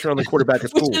 Putting pressure on the quarterback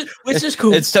is cool. Which is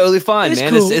cool. It's totally fine,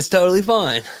 man. Cool. It's totally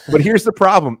fine. But here's the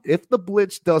problem: if the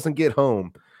blitz doesn't get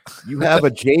home, you have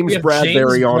a James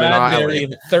Bradbury on an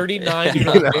island. 39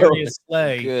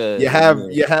 sleigh. You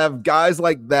have guys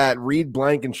like that, Reed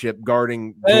Blankenship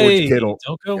guarding George Kittle.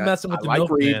 Don't go messing with the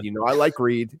milk, Reed. Man. I like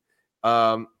Reed.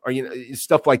 Or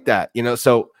stuff like that.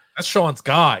 So that's Sean's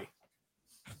guy.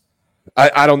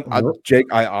 Jake.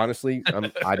 I honestly,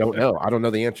 I don't know. I don't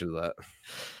know the answer to that.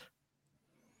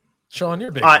 Sean, you're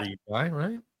a big Reed guy,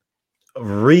 right?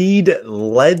 Reed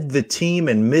led the team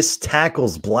in missed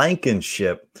tackles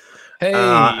Blankenship. Hey,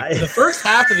 the first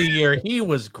half of the year, he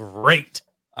was great.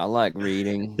 I like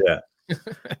reading. Yeah.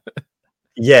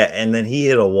 Yeah, and then he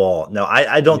hit a wall. No,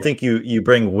 I don't think you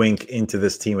bring Wink into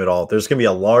this team at all. There's going to be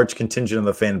a large contingent of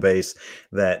the fan base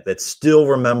that still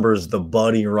remembers the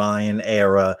Buddy Ryan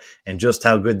era and just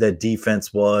how good that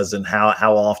defense was and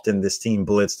how often this team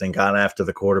blitzed and got after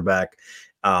the quarterback.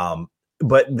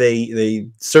 But they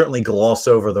certainly gloss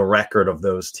over the record of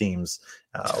those teams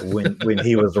when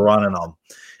he was running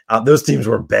them. Those teams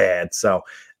were bad. So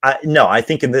I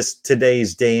think in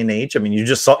today's day and age, I mean, you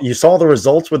saw the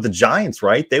results with the Giants,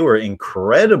 right? They were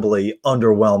incredibly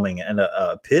underwhelming and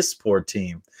a piss poor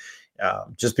team.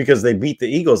 Just because they beat the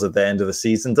Eagles at the end of the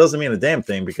season doesn't mean a damn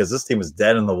thing, because this team is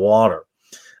dead in the water.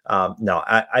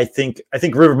 I think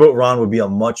Riverboat Ron would be a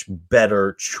much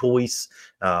better choice.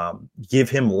 Give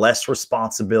him less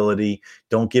responsibility.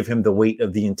 Don't give him the weight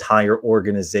of the entire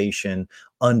organization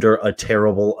under a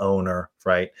terrible owner,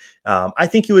 right? I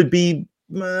think he would be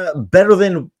better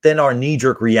than our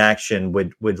knee-jerk reaction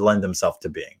would lend himself to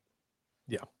being.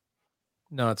 Yeah.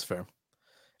 No, that's fair.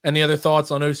 Any other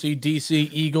thoughts on OC, DC,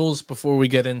 Eagles before we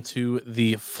get into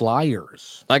the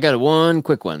Flyers? I got one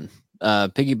quick one.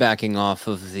 Piggybacking off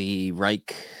of the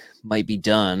Reich might be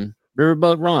done.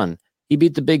 Riverboat Ron, he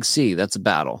beat the Big C. That's a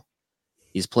battle.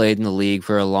 He's played in the league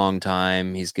for a long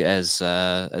time. He's,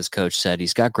 as Coach said,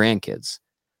 he's got grandkids.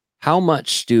 How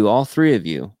much do all three of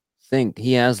you think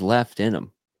he has left in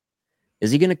him?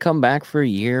 Is he going to come back for a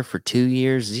year, for 2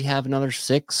 years? Does he have another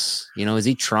 6? Is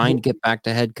he trying to get back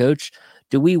to head coach?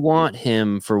 Do we want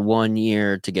him for 1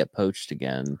 year to get poached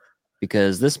again?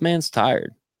 Because this man's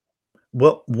tired.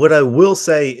 Well, what I will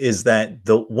say is that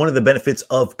one of the benefits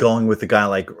of going with a guy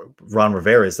like Ron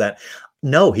Rivera is that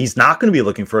no, he's not going to be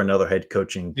looking for another head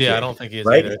coaching. Yeah, gig, I don't think he is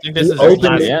right? either. I think this is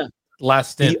his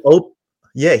last stint.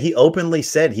 He openly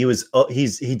said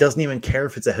he doesn't even care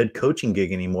if it's a head coaching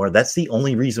gig anymore. That's the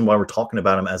only reason why we're talking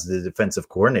about him as the defensive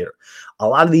coordinator. A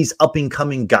lot of these up and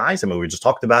coming guys, I mean, we just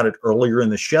talked about it earlier in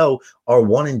the show, are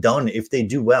one and done if they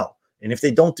do well. And if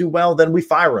they don't do well, then we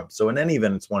fire them. So in any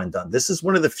event, it's one and done. This is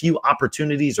one of the few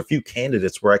opportunities or few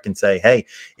candidates where I can say, hey,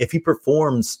 if he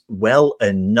performs well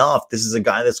enough, this is a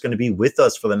guy that's going to be with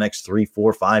us for the next 3,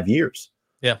 4, 5 years.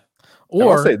 Yeah.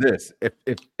 Or I'll say this: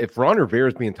 if Ron Rivera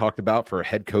is being talked about for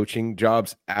head coaching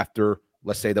jobs after,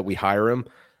 let's say that we hire him,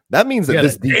 that means that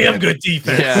this damn good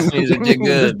defense. Yeah, he's a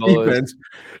good defense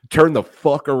turn the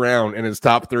fuck around in his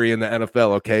top 3 in the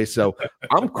NFL. Okay, so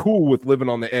I'm cool with living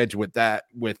on the edge with that,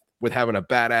 with having a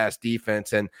badass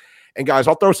defense. And guys,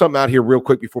 I'll throw something out here real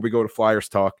quick before we go to Flyers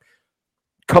talk.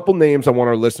 Couple names I want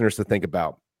our listeners to think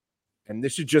about, and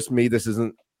this is just me. This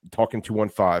isn't talking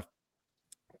 215.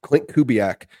 Clint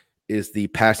Kubiak is the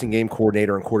passing game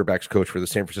coordinator and quarterbacks coach for the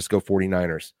San Francisco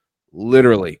 49ers,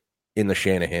 literally in the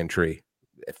Shanahan tree,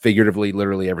 figuratively,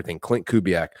 literally everything. Clint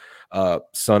Kubiak,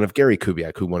 son of Gary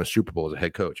Kubiak, who won a Super Bowl as a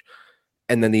head coach.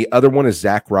 And then the other one is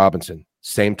Zach Robinson,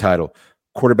 same title,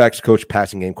 quarterbacks coach,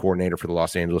 passing game coordinator for the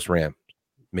Los Angeles Rams,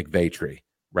 McVay tree,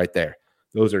 right there.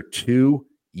 Those are 2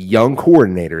 young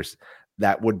coordinators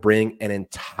that would bring an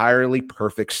entirely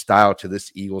perfect style to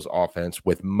this Eagles offense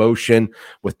with motion,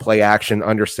 with play action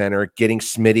under center, getting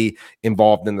Smitty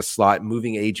involved in the slot,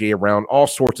 moving AJ around, all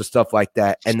sorts of stuff like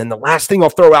that. And then the last thing I'll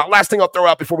throw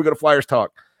out before we go to Flyers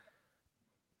talk.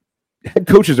 Head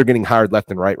coaches are getting hired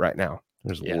left and right now.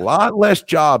 There's a lot less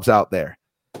jobs out there.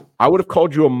 I would have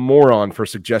called you a moron for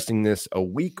suggesting this a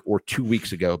week or 2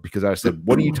 weeks ago because I said,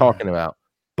 what are you talking about?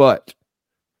 But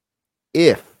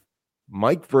if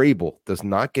Mike Vrabel does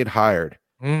not get hired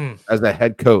as a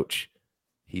head coach,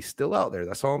 he's still out there.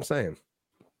 That's all I'm saying.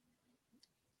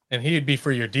 And he'd be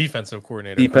for your defensive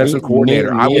coordinator. Defensive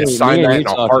coordinator. I would sign that in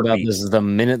a heartbeat. This is the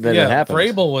minute that it happened.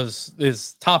 Vrabel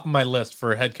is top of my list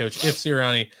for a head coach if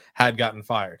Sirianni had gotten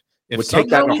fired. Would take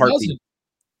that in a heartbeat.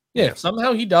 If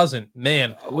somehow he doesn't,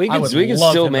 man, we can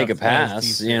still make a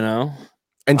pass,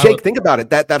 And Jake, think about it.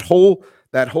 That whole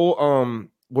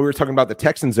we were talking about the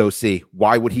Texans OC.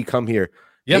 Why would he come here?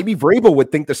 Yep. Maybe Vrabel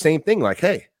would think the same thing. Like,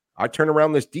 hey, I turn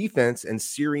around this defense and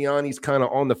Sirianni's kind of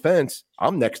on the fence.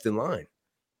 I'm next in line.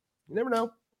 You never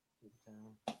know.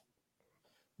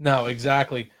 No,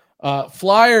 exactly.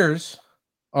 Flyers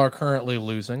are currently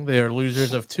losing. They are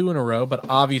losers of 2 in a row, but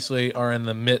obviously are in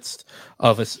the midst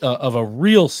of a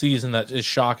real season that is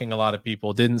shocking a lot of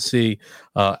people. Didn't see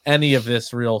any of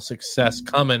this real success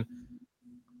coming.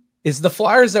 Is the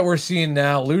Flyers that we're seeing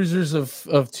now losers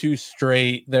of 2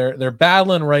 straight? They're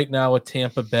battling right now with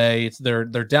Tampa Bay. They're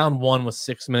down 1 with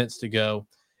 6 minutes to go.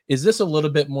 Is this a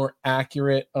little bit more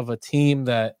accurate of a team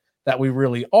that we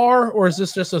really are, or is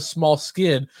this just a small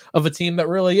skid of a team that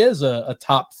really is a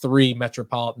top 3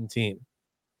 metropolitan team?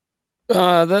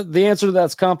 The answer to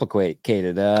that's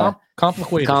complicated.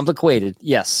 Complicated.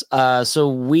 Yes. So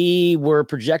we were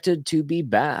projected to be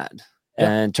bad.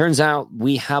 And turns out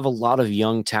we have a lot of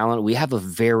young talent. We have a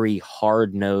very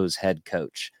hard-nosed head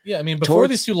coach. Yeah, I mean, before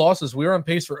these 2 losses, we were on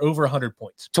pace for over 100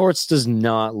 points. Torts does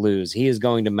not lose. He is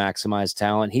going to maximize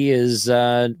talent. He is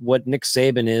what Nick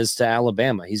Saban is to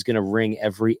Alabama. He's going to wring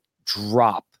every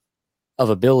drop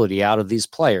of ability out of these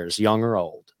players, young or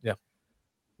old.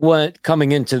 Yeah.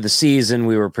 Coming into the season,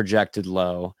 we were projected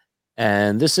low.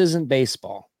 And this isn't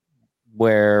baseball,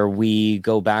 where we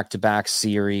go back-to-back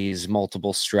series,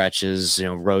 multiple stretches,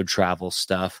 road travel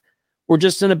stuff. We're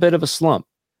just in a bit of a slump.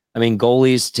 I mean,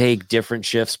 goalies take different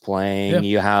shifts playing. Yeah.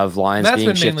 You have lines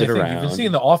being shifted around. You've been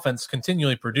seeing the offense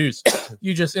continually produce.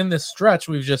 In this stretch,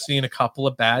 we've just seen a couple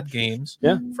of bad games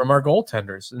from our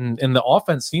goaltenders. And the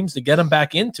offense seems to get them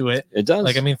back into it. It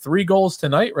does. 3 goals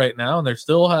tonight right now, and they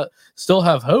still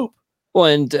have hope. Well,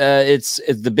 and it's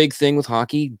the big thing with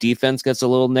hockey. Defense gets a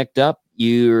little nicked up.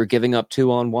 You're giving up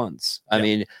 2-on-1s. I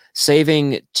mean,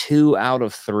 saving 2 out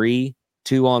of 3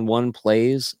 2-on-1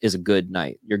 plays is a good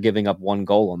night. You're giving up 1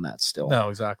 goal on that still. No,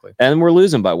 exactly. And we're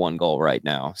losing by 1 goal right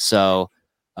now. So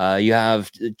You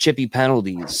have chippy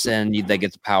penalties, and they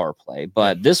get the power play.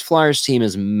 But this Flyers team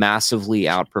is massively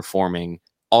outperforming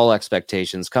all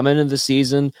expectations. Coming into the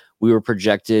season, we were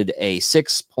projected a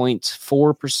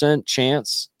 6.4%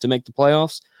 chance to make the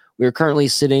playoffs. We are currently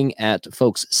sitting at,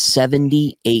 folks,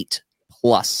 78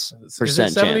 plus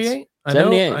percent chance.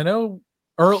 78? I know.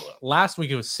 Last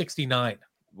week it was 69.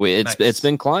 It's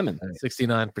been climbing.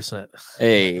 69%.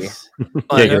 Hey,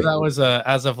 I know that was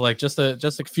as of like just a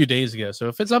few days ago. So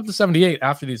if it's up to 78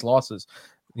 after these losses,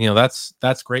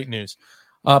 that's great news.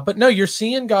 But no, you're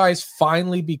seeing guys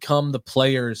finally become the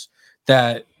players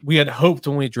that we had hoped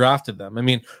when we drafted them. I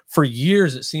mean, for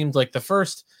years it seemed like the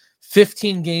first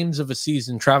 15 games of a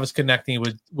season, Travis Konecny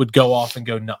would go off and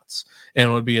go nuts, and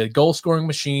it would be a goal scoring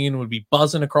machine, would be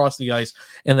buzzing across the ice.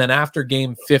 And then after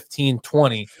game 15,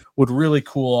 20 would really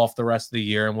cool off the rest of the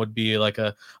year and would be like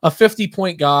a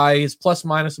 50-point guy. His plus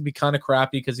minus would be kind of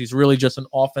crappy because he's really just an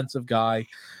offensive guy.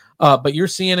 But you're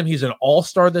seeing him. He's an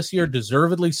all-star this year,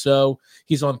 deservedly so.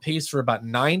 He's on pace for about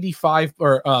 95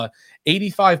 or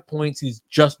 85 points. He's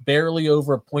just barely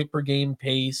over a point per game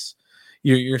pace.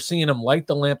 You're seeing him light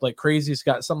the lamp like crazy. He's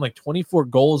got something like 24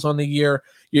 goals on the year.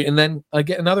 And then I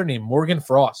get another name, Morgan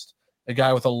Frost, a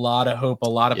guy with a lot of hope, a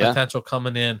lot of potential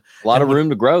coming in. A lot of room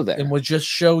to grow there. And would just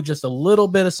show just a little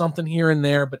bit of something here and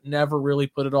there, but never really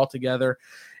put it all together.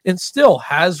 And still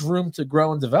has room to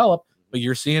grow and develop. But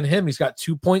you're seeing him. He's got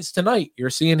 2 points tonight. You're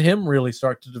seeing him really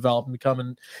start to develop and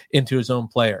becoming into his own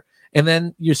player. And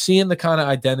then you're seeing the kind of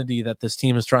identity that this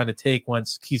team is trying to take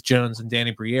once Keith Jones and Danny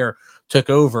Briere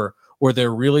took over, where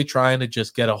they're really trying to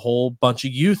just get a whole bunch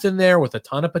of youth in there with a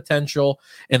ton of potential,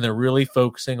 and they're really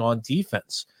focusing on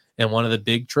defense. And one of the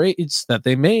big trades that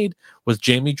they made was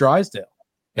Jamie Drysdale.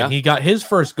 Yeah. And he got his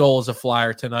first goal as a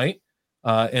Flyer tonight,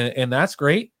 and that's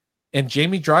great. And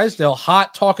Jamie Drysdale,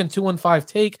 hot talking 215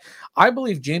 take. I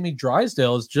believe Jamie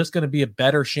Drysdale is just going to be a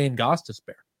better Shane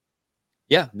Gostisbehere.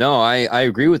 Yeah, no, I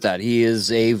agree with that. He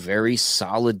is a very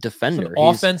solid defender.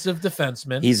 Offensive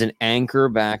defenseman. He's an anchor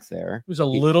back there. Who's a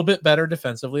little bit better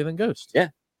defensively than Ghost. Yeah.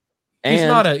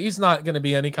 He's not going to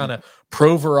be any kind of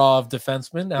Provorov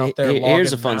defenseman out there.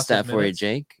 Here's a fun stat for you,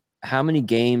 Jake. How many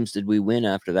games did we win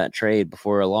after that trade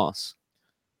before a loss?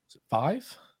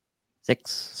 5?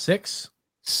 6. 6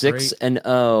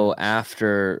 6-0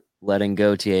 after letting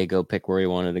Gauthier go pick where he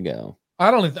wanted to go.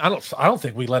 I don't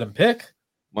think we let him pick.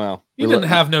 Well, he didn't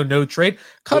have no trade.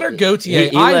 Cutter Gauthier.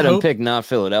 He let him pick, not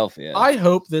Philadelphia. I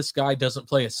hope this guy doesn't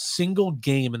play a single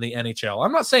game in the NHL.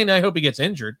 I'm not saying I hope he gets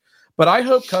injured, but I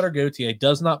hope Cutter Gauthier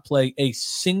does not play a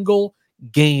single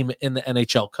game in the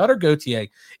NHL. Cutter Gauthier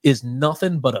is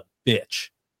nothing but a bitch.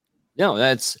 No,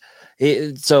 that's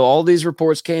it. So all these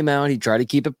reports came out. He tried to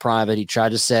keep it private. He tried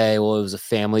to say, well, it was a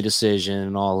family decision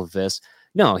and all of this.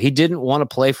 No, he didn't want to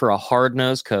play for a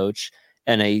hard-nosed coach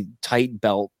and a tight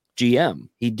belt GM.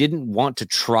 He didn't want to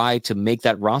try to make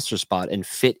that roster spot and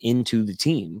fit into the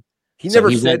team. He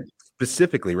never said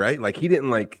specifically, right? Like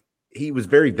he was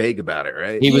very vague about it,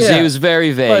 right? He was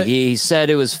very vague. He said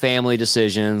it was family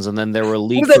decisions, and then there were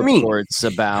leaked reports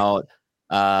about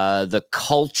the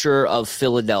culture of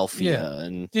Philadelphia. Yeah.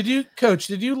 And did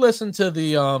you listen to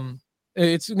the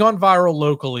it's gone viral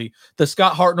locally, the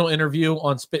Scott Hartnell interview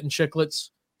on Spit and Chicklets,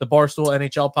 the Barstool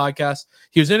NHL podcast?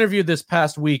 He was interviewed this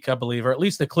past week, I believe, or at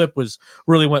least the clip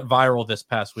really went viral this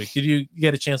past week. Did you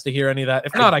get a chance to hear any of that?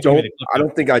 If not, I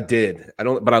don't think I did.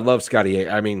 But I love Scotty.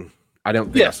 I mean, I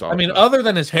don't think I saw it. Other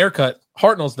than his haircut,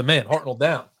 Hartnell's the man. Hartnell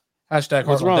down. Hashtag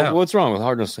Hartnell down. What's wrong with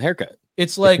Hartnell's haircut?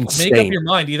 It's like, make up your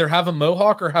mind. Either have a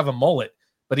mohawk or have a mullet.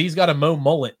 But he's got a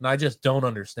mullet, and I just don't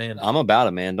understand it. I'm about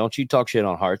it, man. Don't you talk shit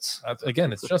on Hearts.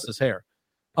 Again, it's just his hair.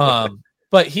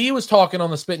 But he was talking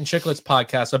on the Spit and Chicklets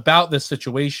podcast about this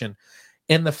situation,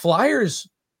 and the Flyers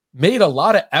made a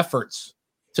lot of efforts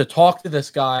to talk to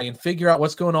this guy and figure out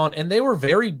what's going on, and they were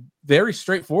very, very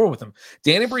straightforward with him.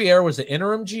 Danny Briere was the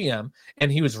interim GM,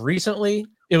 and he was recently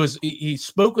he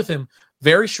spoke with him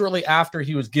very shortly after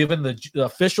he was given the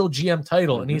official GM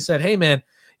title, and he said, "Hey, man,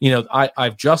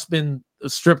 I've just been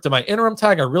stripped of my interim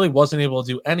tag. I really wasn't able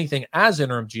to do anything as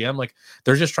interim GM. Like,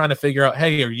 they're just trying to figure out,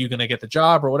 hey, are you going to get the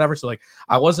job or whatever? So like,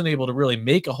 I wasn't able to really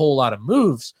make a whole lot of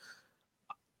moves.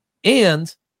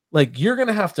 And like, you're going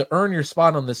to have to earn your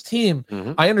spot on this team.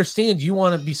 Mm-hmm. I understand you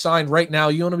want to be signed right now.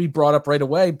 You want to be brought up right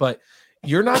away, but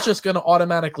you're not just going to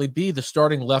automatically be the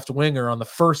starting left winger on the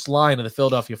first line of the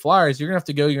Philadelphia Flyers. You're going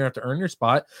to have to earn your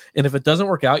spot. And if it doesn't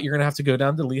work out, you're going to have to go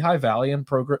down to Lehigh Valley and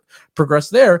progress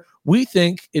there. We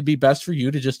think it'd be best for you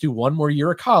to just do one more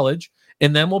year of college,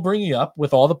 and then we'll bring you up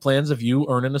with all the plans of you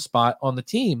earning a spot on the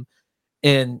team."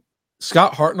 And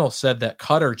Scott Hartnell said that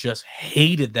Cutter just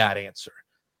hated that answer.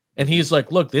 And he's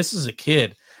like, look, this is a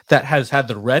kid that has had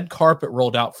the red carpet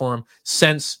rolled out for him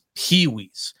since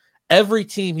Pee-wees. Every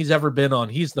team he's ever been on,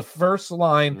 he's the first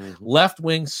line, left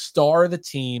wing star of the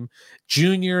team,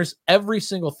 juniors, every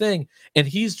single thing. And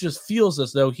he's just feels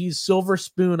as though he's silver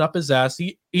spoon up his ass.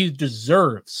 He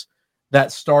deserves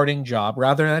that starting job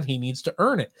rather than he needs to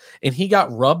earn it. And he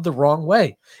got rubbed the wrong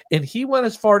way. And he went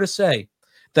as far to say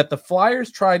that the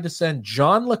Flyers tried to send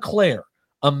John LeClair,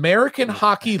 American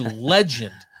hockey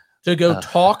legend, to go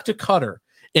talk to Cutter.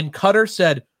 And Cutter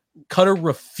said, Cutter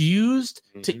refused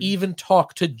to even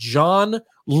talk to John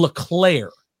LeClair.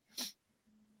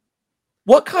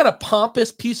 What kind of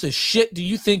pompous piece of shit do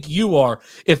you think you are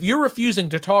if you're refusing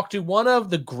to talk to one of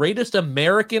the greatest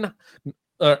American,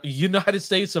 United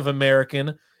States of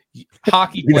American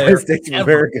hockey player United States of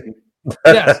American.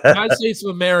 Yes, United States of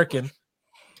American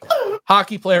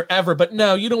hockey player ever. But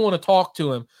no, you don't want to talk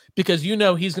to him because you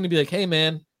know he's going to be like, hey,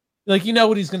 man, like, you know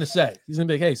what he's going to say. He's going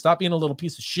to be like, hey, stop being a little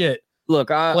piece of shit. Look,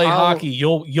 play hockey.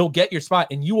 You'll get your spot,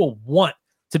 and you will want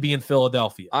to be in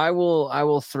Philadelphia. I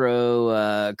will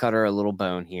throw Cutter a little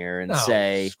bone here and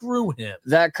say, screw him.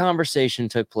 That conversation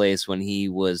took place when he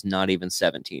was not even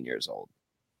 17 years old.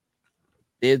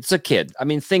 It's a kid. I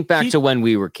mean, think back to when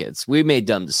we were kids. We made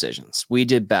dumb decisions. We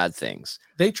did bad things.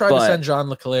 They tried to send John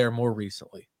LeClair more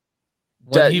recently.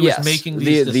 When he was making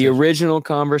the original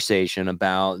conversation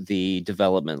about the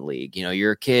development league. You know,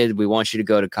 you're a kid. We want you to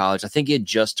go to college. I think he had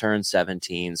just turned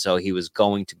 17, so he was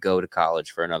going to go to college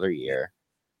for another year.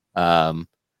 I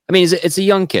mean, it's a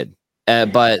young kid,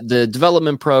 but the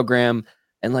development program,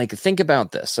 and like, think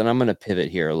about this, and I'm going to pivot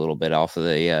here a little bit off of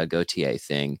the Gauthier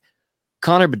thing.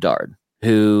 Connor Bedard,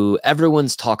 who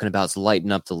everyone's talking about is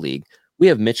lighting up the league. We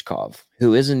have Michkov,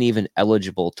 who isn't even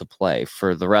eligible to play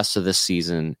for the rest of this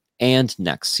season and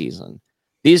next season.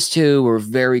 These two were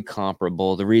very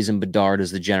comparable. The reason Bedard is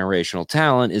the generational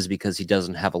talent is because he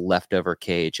doesn't have a leftover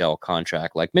KHL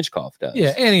contract like Michkov does.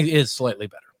 Yeah, and he is slightly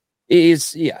better.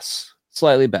 Yes,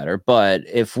 slightly better. But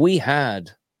if we had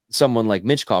someone like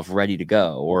Michkov ready to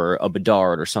go, or a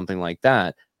Bedard or something like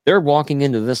that, they're walking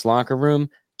into this locker room.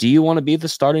 Do you want to be the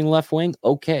starting left wing?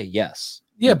 Okay, yes.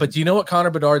 Yeah, but do you know what Connor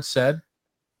Bedard said?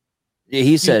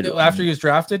 He said after he was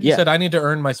drafted, he said, I need to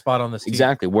earn my spot on this team.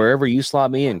 Exactly. Wherever you slot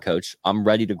me in, coach, I'm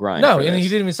ready to grind. No, and he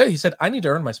didn't even say, he said, I need to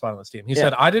earn my spot on this team. He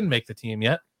said, I didn't make the team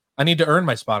yet. I need to earn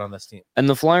my spot on this team. And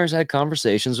the Flyers had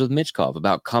conversations with Michkov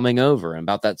about coming over and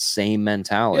about that same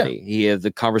mentality. Yeah. He had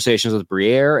the conversations with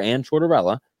Briere and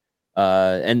Tortorella,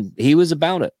 and he was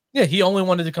about it. Yeah, he only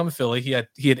wanted to come to Philly. He had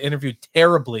interviewed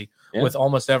terribly with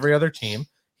almost every other team.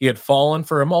 He had fallen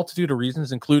for a multitude of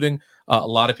reasons, including a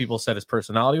lot of people said his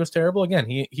personality was terrible. Again,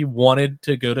 he wanted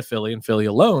to go to Philly and Philly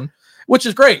alone, which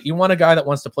is great. You want a guy that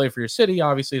wants to play for your city.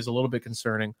 Obviously, is a little bit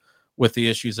concerning with the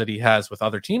issues that he has with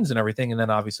other teams and everything, and then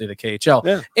obviously the KHL.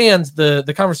 Yeah. And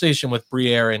the conversation with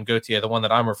Briere and Gauthier, the one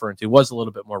that I'm referring to, was a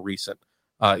little bit more recent.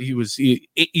 He was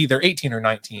either 18 or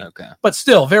 19, but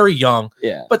still very young.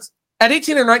 Yeah. But at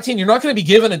 18 or 19, you're not going to be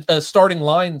given a starting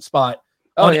line spot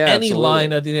on any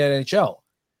line of the NHL.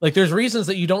 Like, there's reasons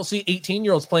that you don't see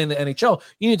 18-year-olds playing the NHL.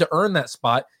 You need to earn that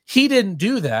spot. He didn't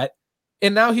do that,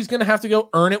 and now he's going to have to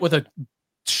go earn it with a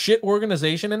shit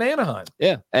organization in Anaheim.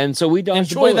 Yeah, and so we don't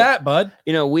enjoy that, bud.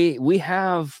 You know, we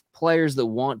have players that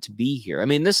want to be here. I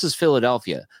mean, this is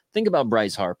Philadelphia. Think about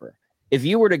Bryce Harper. If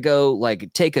you were to go,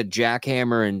 like, take a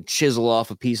jackhammer and chisel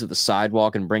off a piece of the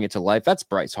sidewalk and bring it to life, that's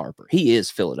Bryce Harper. He is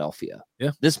Philadelphia.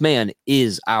 Yeah, this man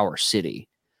is our city.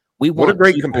 What a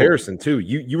great comparison too.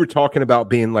 You were talking about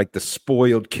being like the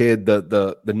spoiled kid,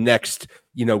 the next,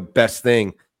 best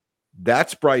thing.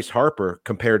 That's Bryce Harper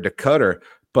compared to Cutter,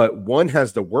 but one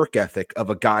has the work ethic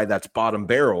of a guy that's bottom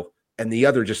barrel and the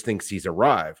other just thinks he's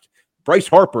arrived. Bryce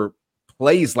Harper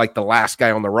plays like the last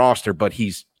guy on the roster, but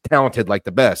he's talented like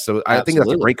the best. So I think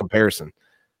that's a great comparison.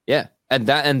 Yeah. And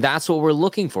that's what we're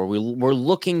looking for. We're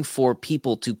looking for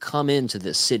people to come into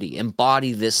this city,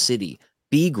 embody this city,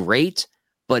 be great,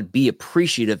 but be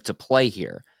appreciative to play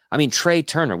here. I mean, Trey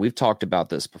Turner, we've talked about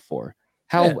this before.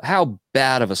 How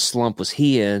bad of a slump was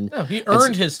he in? No, he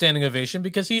earned his standing ovation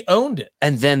because he owned it.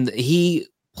 And then he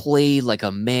played like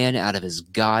a man out of his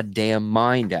goddamn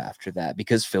mind after that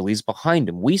because Philly's behind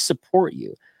him. We support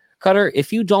you. Cutter,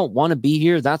 if you don't want to be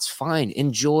here, that's fine.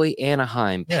 Enjoy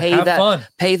Anaheim.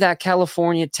 Pay that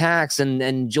California tax and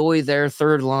enjoy their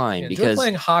third line. Enjoy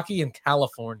playing hockey in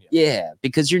California. Yeah,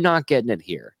 because you're not getting it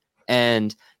here.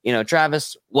 And,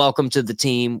 Travis, welcome to the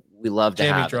team. We love to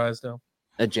have Jamie Drysdale.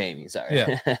 Jamie, sorry.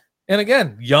 Yeah. And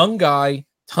again, young guy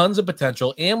tons of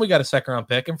potential, and we got a second round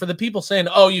pick. And for the people saying,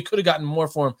 "Oh, you could have gotten more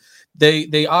for him,"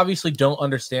 they obviously don't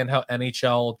understand how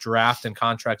NHL draft and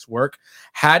contracts work.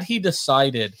 Had he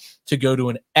decided to go to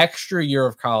an extra year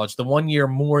of college, the 1 year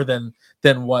more than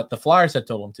what the Flyers had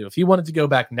told him to, if he wanted to go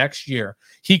back next year,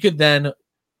 he could then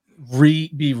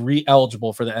be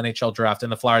re-eligible for the NHL draft,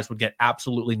 and the Flyers would get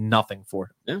absolutely nothing for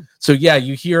him. Yeah. So yeah,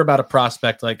 you hear about a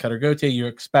prospect like Cutter Gauthier, you're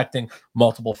expecting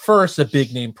multiple firsts, a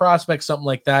big name prospect, something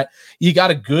like that. You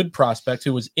got a good prospect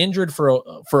who was injured for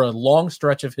a long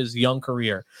stretch of his young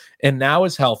career and now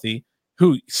is healthy,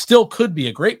 who still could be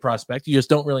a great prospect. You just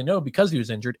don't really know because he was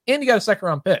injured, and you got a second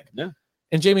round pick. Yeah.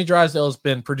 And Jamie Drysdale has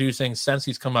been producing since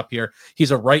he's come up here.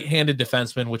 He's a right-handed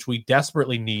defenseman, which we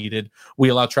desperately needed. We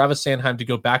allowed Travis Sanheim to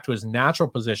go back to his natural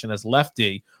position as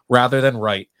lefty rather than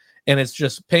right. And it's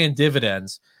just paying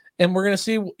dividends. And we're going to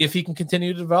see if he can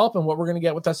continue to develop and what we're going to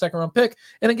get with that second-round pick.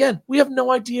 And again, we have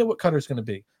no idea what Cutter's going to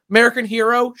be. American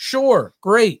hero? Sure.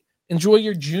 Great. Enjoy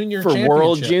your junior for championship.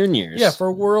 World Juniors. Yeah,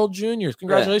 for World Juniors.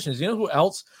 Congratulations. Yeah. You know who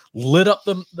else lit up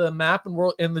the map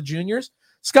in the juniors?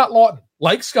 Scott Lawton.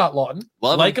 Like Scott Lawton.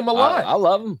 Like him a lot. I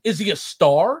love him. Is he a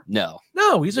star? No.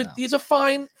 No, he's a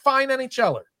fine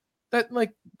NHLer. That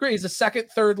great. He's a second,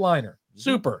 third liner.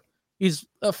 Super. He's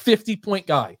a 50-point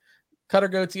guy. Cutter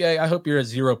Gauthier, I hope you're a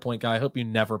 0-point guy. I hope you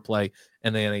never play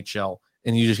in the NHL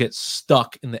and you just get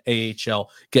stuck in the AHL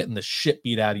getting the shit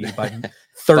beat out of you by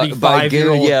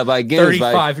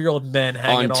 35-year-old men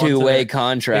hanging on two-way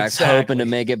contracts, hoping to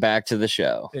make it back to the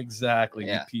show. Exactly.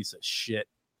 You piece of shit.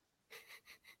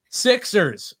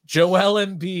 Sixers, Joel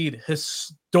Embiid,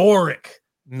 historic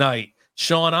night.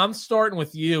 Sean, I'm starting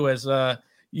with you as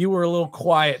you were a little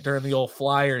quiet during the old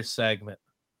Flyers segment.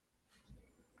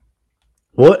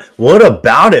 What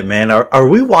about it, man? Are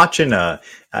we watching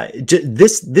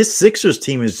this Sixers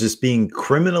team is just being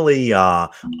criminally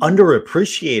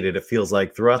underappreciated, it feels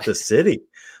like, throughout the city.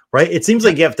 Right? It seems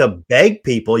like you have to beg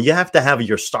people. You have to have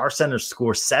your star center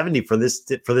score 70 for this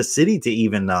city to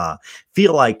even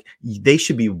feel like they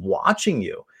should be watching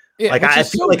you. Yeah, like I feel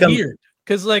so like weird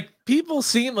because people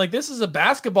seem like this is a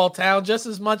basketball town just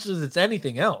as much as it's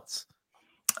anything else.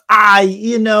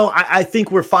 I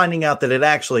think we're finding out that it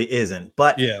actually isn't,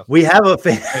 but we have a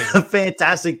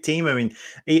fantastic team. I mean,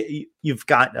 you've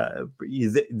got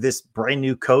this brand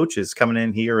new coach is coming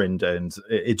in here, and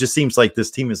it just seems like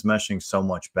this team is meshing so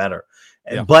much better.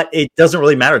 Yeah. But it doesn't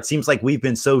really matter. It seems like we've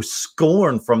been so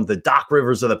scorned from the Doc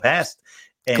Rivers of the past,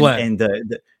 and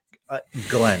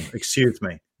Glenn, excuse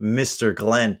me, Mr.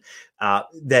 Glenn,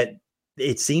 that.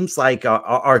 It seems like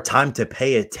our time to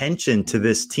pay attention to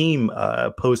this team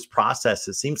post process.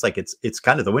 It seems like it's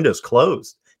kind of the window's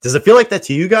closed. Does it feel like that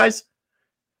to you guys?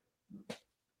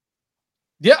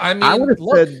 Yeah, I mean, I would have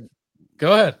said,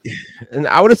 go ahead. And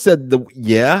I would have said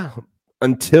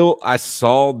until I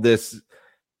saw this.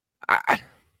 I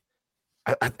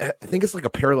think it's like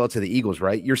a parallel to the Eagles,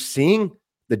 right? You're seeing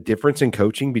the difference in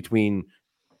coaching between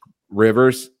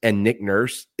Rivers and Nick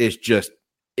Nurse is just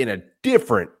in a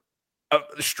different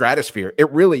stratosphere.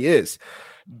 It really is.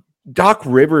 Doc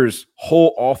Rivers'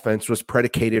 whole offense was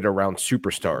predicated around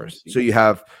superstars. So you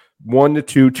have 1 to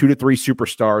 2, 2 to 3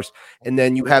 superstars, and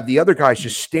then you have the other guys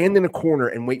just stand in a corner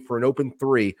and wait for an open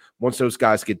three once those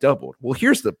guys get doubled. Well,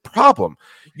 here's the problem.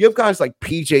 You have guys like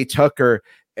PJ Tucker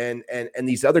and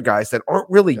these other guys that aren't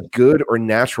really good or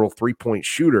natural three-point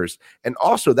shooters. And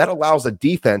also that allows a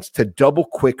defense to double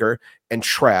quicker and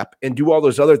trap and do all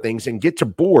those other things and get to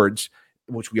boards,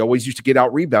 which we always used to get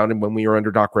out rebounded when we were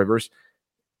under Doc Rivers.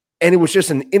 And it was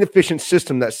just an inefficient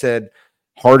system that said,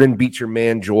 Harden beats your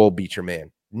man, Joel beats your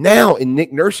man. Now in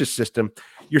Nick Nurse's system,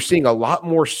 you're seeing a lot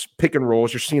more pick and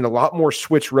rolls. You're seeing a lot more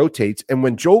switch rotates. And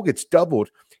when Joel gets doubled,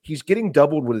 he's getting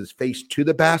doubled with his face to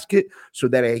the basket so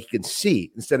that he can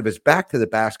see, instead of his back to the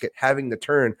basket, having the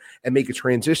turn and make a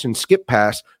transition skip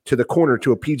pass to the corner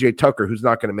to a PJ Tucker who's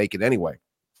not going to make it anyway.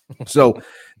 So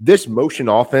this motion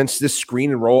offense, this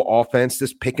screen and roll offense,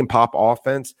 this pick and pop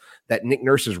offense that Nick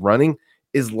Nurse is running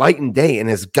is light and day, and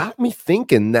has got me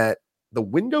thinking that the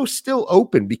window's still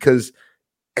open because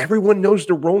everyone knows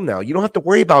the role now. You don't have to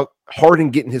worry about Harden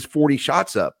getting his 40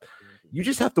 shots up. You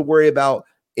just have to worry about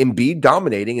Embiid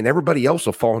dominating, and everybody else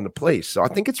will fall into place. So I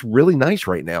think it's really nice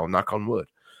right now, knock on wood.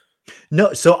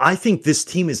 No, so I think this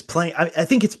team is playing. I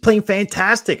think it's playing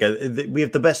fantastic. We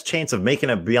have the best chance of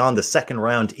making it beyond the second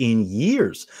round in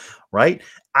years, right?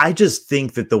 I just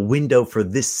think that the window for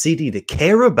this city to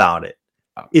care about it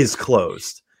is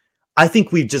closed. I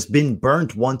think we've just been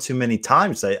burned one too many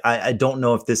times. I don't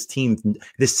know if this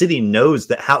city knows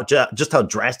that just how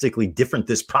drastically different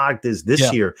this product is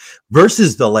this year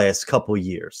versus the last couple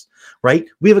years, right?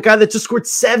 We have a guy that just scored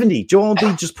 70. Joel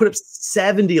Embiid just put up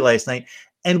 70 last night.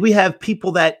 And we have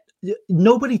people that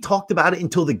nobody talked about it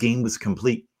until the game was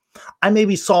complete. I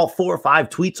maybe saw 4 or 5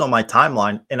 tweets on my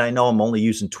timeline, and I know I'm only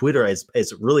using Twitter as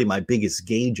really my biggest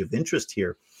gauge of interest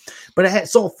here. But I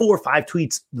saw 4 or 5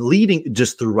 tweets leading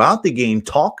just throughout the game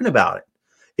talking about it.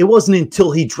 It wasn't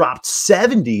until he dropped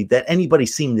 70 that anybody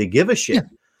seemed to give a shit. Yeah.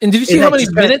 And did you see how many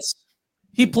minutes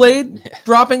he played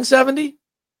dropping 70?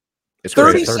 It's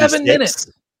 37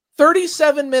 minutes.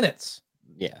 37 minutes.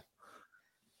 Yeah.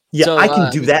 Yeah, so, I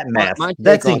can do that math.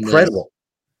 That's incredible.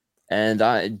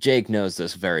 And Jake knows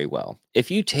this very well.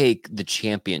 If you take the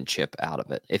championship out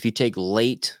of it, if you take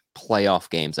late playoff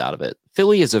games out of it,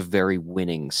 Philly is a very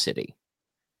winning city.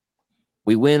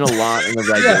 We win a lot in the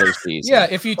regular season. Yeah,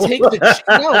 if you take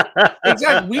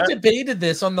exactly. We debated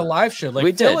this on the live show.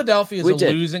 Like Philadelphia is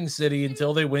a losing city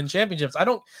until they win championships. I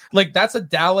don't like that's a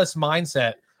Dallas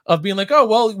mindset of being like, oh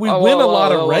well, we win a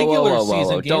lot of regular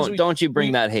season games. Don't you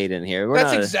bring that hate in here?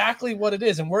 That's exactly what it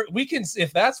is, and we can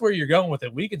if that's where you're going with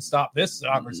it, we can stop this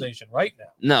conversation right now.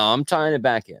 No, I'm tying it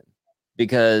back in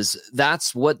because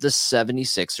that's what the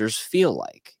 76ers feel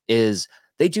like. Is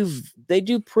they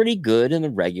do pretty good in the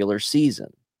regular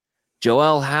season.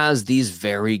 Joel has these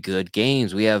very good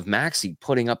games. We have Maxey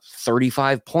putting up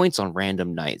 35 points on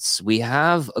random nights. We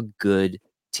have a good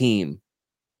team.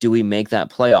 Do we make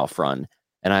that playoff run?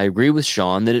 And I agree with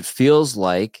Sean that it feels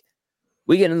like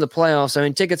we get in the playoffs. I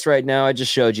mean, tickets right now, I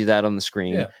just showed you that on the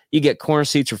screen. Yeah. You get corner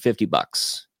seats for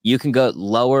 $50. You can go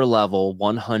lower level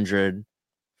 100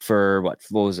 for what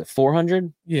was it,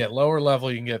 400? Yeah, lower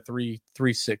level you can get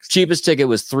 360. Cheapest ticket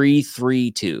was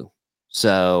 332.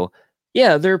 So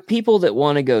yeah, there are people that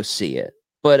want to go see it.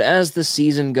 But as the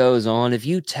season goes on, if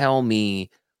you tell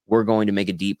me we're going to make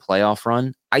a deep playoff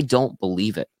run, I don't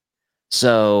believe it.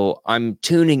 So I'm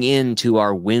tuning in to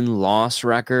our win-loss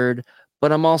record,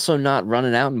 but I'm also not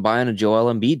running out and buying a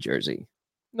Joel Embiid jersey.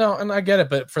 No, and I get it,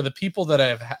 but for the people that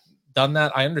have done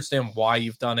that, I understand why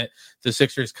you've done it. The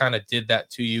Sixers kind of did that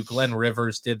to you. Glenn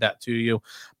Rivers did that to you.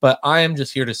 But I am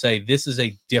just here to say this is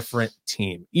a different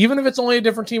team, even if it's only a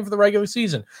different team for the regular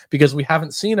season, because we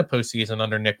haven't seen a postseason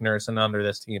under Nick Nurse and under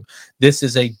this team. This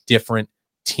is a different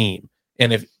team.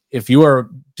 And if you are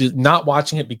not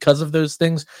watching it because of those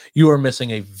things, you are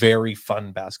missing a very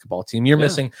fun basketball team. You're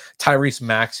missing Tyrese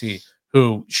Maxey,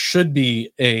 who should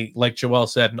be like Joel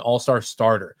said, an all-star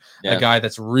starter, a guy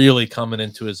that's really coming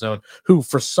into his own, who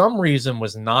for some reason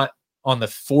was not on the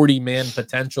 40-man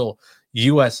potential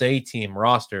USA team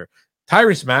roster.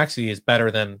 Tyrese Maxey is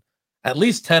better than at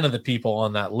least 10 of the people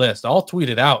on that list. I'll tweet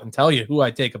it out and tell you who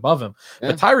I take above him.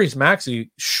 But Tyrese Maxey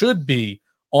should be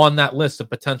on that list of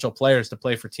potential players to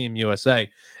play for Team USA.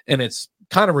 And it's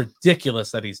kind of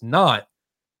ridiculous that he's not.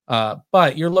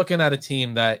 But you're looking at a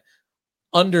team that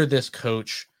under this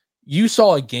coach, you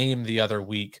saw a game the other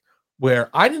week where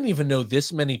I didn't even know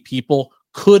this many people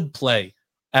could play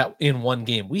in one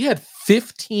game. We had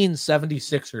 15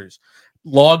 76ers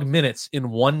log minutes in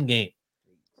one game.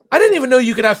 I didn't even know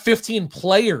you could have 15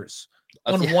 players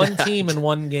on one team in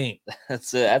one game.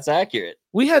 That's accurate.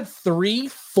 We had 3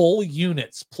 full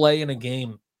units play in a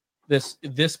game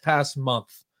this past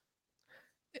month.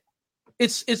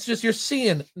 It's just you're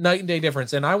seeing night and day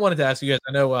difference. And I wanted to ask you guys,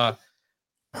 I know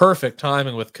perfect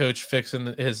timing with Coach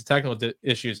fixing his technical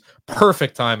issues.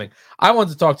 Perfect timing. I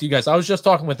wanted to talk to you guys. I was just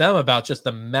talking with them about just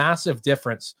the massive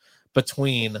difference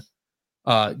between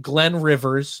Glenn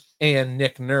Rivers and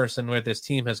Nick Nurse and where this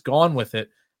team has gone with it,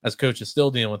 as Coach is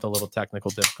still dealing with a little technical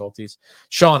difficulties.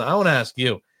 Sean, I want to ask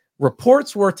you,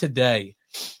 reports were today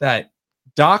that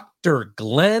Dr.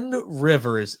 Glenn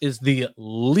Rivers is the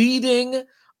leading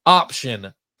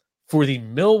option for the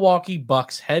Milwaukee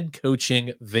Bucks head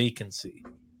coaching vacancy.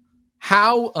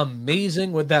 How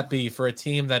amazing would that be for a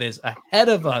team that is ahead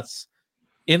of us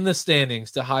in the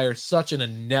standings to hire such an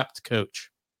inept coach?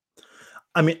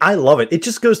 I mean, I love it. It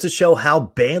just goes to show how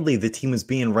badly the team is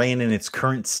being ran in its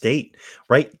current state,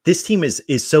 right? This team is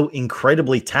so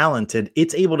incredibly talented.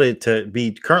 It's able to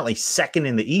be currently second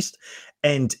in the East.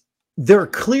 And there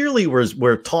clearly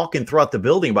we're talking throughout the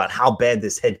building about how bad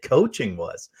this head coaching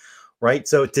was, right?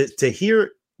 So to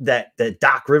hear that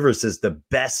Doc Rivers is the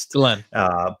best. Glenn.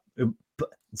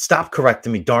 Stop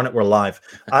correcting me. Darn it, we're live.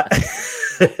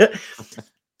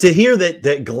 To hear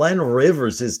that Glenn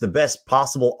Rivers is the best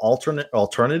possible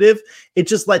alternative, it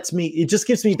just gives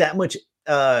me that much.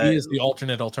 He is the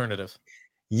alternate alternative.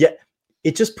 Yeah.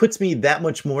 it just puts me that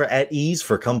much more at ease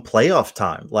for come playoff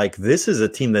time. Like, this is a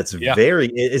team that's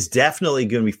is definitely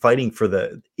going to be fighting for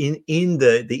the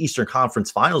Eastern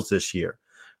Conference Finals this year.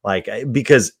 Like,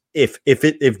 because if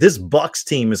this Bucks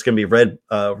team is going to be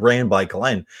ran by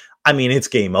Glenn, I mean, it's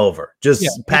game over. Just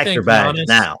pack your bags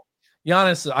now.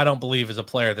 Giannis, I don't believe, is a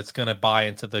player that's going to buy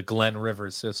into the Glenn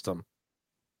Rivers system.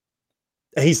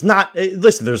 He's not.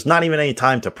 Listen, there's not even any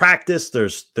time to practice.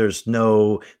 There's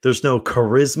no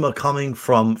charisma coming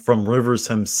from Rivers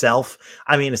himself.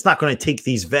 I mean, it's not going to take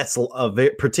these vets a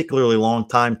particularly long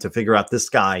time to figure out this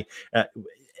guy.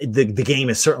 The game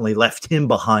has certainly left him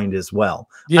behind as well.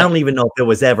 I don't even know if he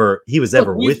was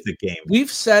ever with the game.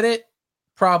 We've said it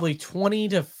probably 20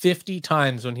 to 50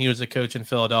 times when he was a coach in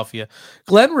Philadelphia.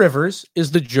 Glenn Rivers is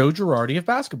the Joe Girardi of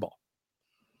basketball.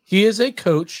 He is a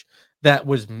coach that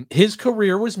his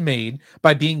career was made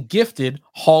by being gifted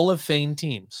Hall of Fame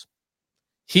teams.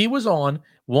 He was on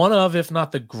one of, if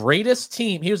not the greatest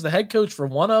team. He was the head coach for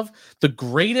one of the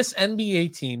greatest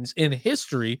NBA teams in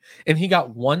history, and he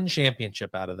got one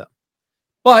championship out of them.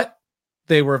 But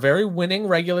they were a very winning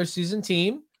regular season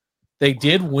team. They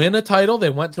did win a title. They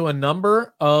went to a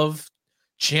number of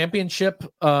championship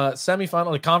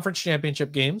semifinal, like conference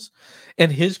championship games,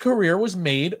 and his career was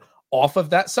made off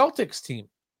of that Celtics team.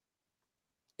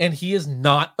 And he is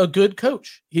not a good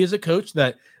coach. He is a coach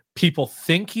that people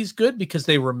think he's good because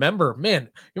they remember, man,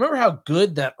 you remember how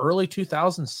good that early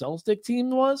 2000s Celtic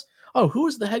team was? Oh, who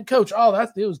was the head coach? Oh,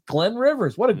 it was Glenn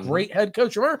Rivers. What a great head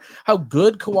coach. Remember how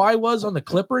good Kawhi was on the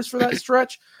Clippers for that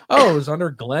stretch? Oh, it was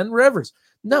under Glenn Rivers.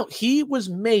 No, he was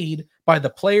made by the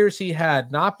players he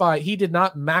had, he did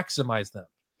not maximize them.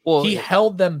 Well, he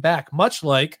held them back, much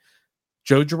like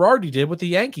Joe Girardi did with the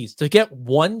Yankees. To get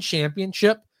one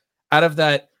championship out of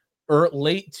that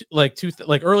early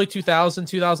 2000,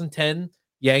 2010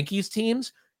 Yankees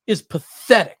teams is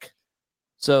pathetic.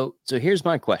 So here's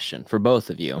my question for both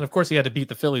of you. And of course, he had to beat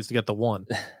the Phillies to get the one.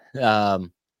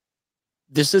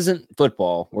 This isn't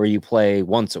football where you play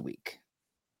once a week.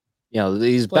 You know,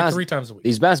 3 times a week.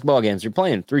 These basketball games, you're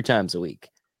playing 3 times a week.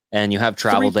 And you have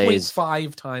travel days.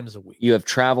 5 times a week. You have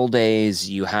travel days.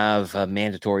 You have a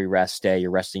mandatory rest day.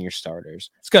 You're resting your starters.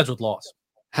 Scheduled loss.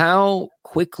 How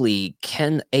quickly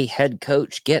can a head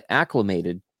coach get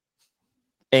acclimated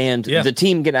and the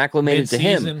team get acclimated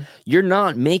mid-season to him? You're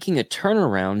not making a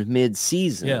turnaround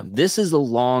mid-season. Yeah. This is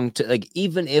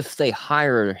even if they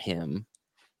hire him,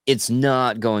 it's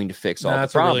not going to fix all the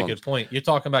problems. That's a really good point. You're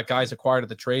talking about guys acquired at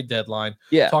the trade deadline.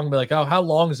 Yeah. Talking about how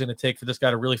long is it going to take for this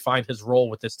guy to really find his role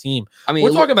with this team? I mean,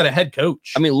 we're talking about a head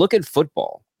coach. I mean, look at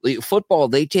football. Football,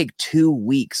 they take 2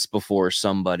 weeks before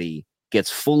somebody gets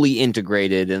fully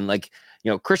integrated. And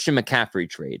Christian McCaffrey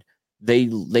trade, they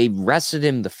rested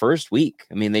him the first week.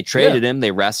 I mean, they traded him,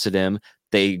 they rested him,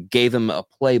 they gave him a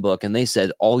playbook, and they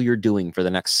said, all you're doing for the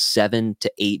next 7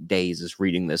 to 8 days is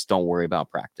reading this. Don't worry about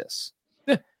practice.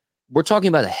 Yeah. We're talking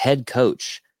about a head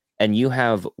coach, and you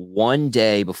have 1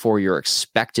 day before you're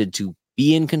expected to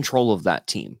be in control of that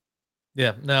team.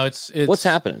 Yeah, no, it's what's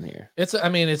happening here. It's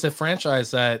a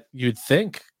franchise that you'd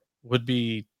think would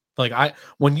be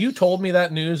when you told me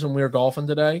that news when we were golfing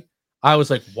today, I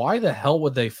was like, why the hell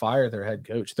would they fire their head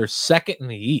coach? They're second in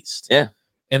the East. Yeah.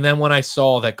 And then when I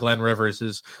saw that Glenn Rivers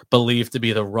is believed to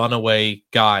be the runaway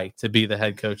guy to be the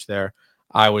head coach there,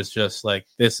 I was just like,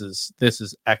 this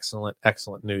is excellent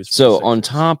news. So on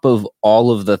top of all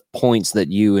of the points that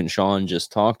you and Sean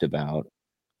just talked about,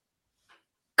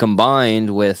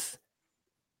 combined with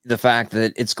the fact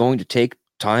that it's going to take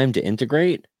time to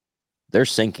integrate, they're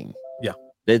sinking. Yeah.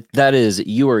 That is,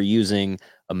 you are using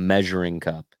a measuring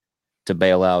cup to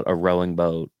bail out a rowing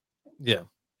boat. Yeah.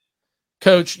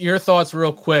 Coach, your thoughts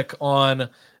real quick on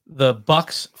the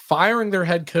Bucks firing their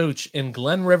head coach and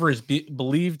Glenn Rivers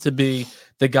believed to be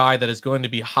the guy that is going to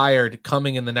be hired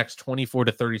coming in the next 24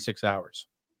 to 36 hours.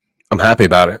 I'm happy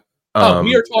about it.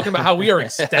 We are talking about how we are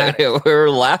ecstatic. We're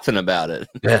laughing about it.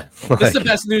 Yeah. This is the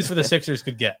best news for the Sixers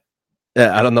could get.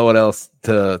 Yeah, I don't know what else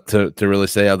to really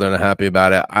say other than I'm happy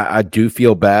about it. I do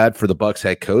feel bad for the Bucks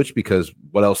head coach because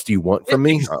what else do you want from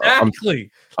me?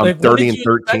 Exactly. I'm 30 and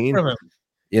 13.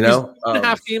 You know,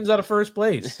 2.5 games out of first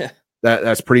place.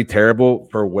 That's pretty terrible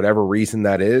for whatever reason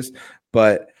that is.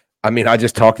 But I mean, I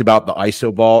just talked about the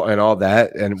ISO ball and all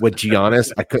that, and with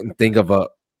Giannis, I couldn't think of a.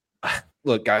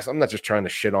 Look, guys, I'm not just trying to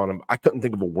shit on him. I couldn't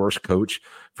think of a worse coach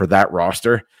for that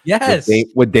roster. Yes,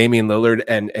 with Damian Lillard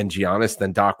and Giannis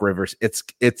than Doc Rivers. It's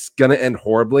going to end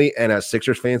horribly, and as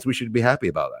Sixers fans, we should be happy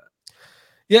about that.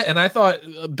 Yeah, and I thought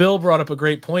Bill brought up a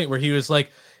great point where he was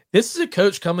like, "This is a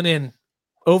coach coming in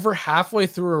over halfway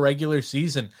through a regular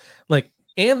season,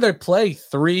 and they play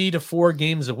 3 to 4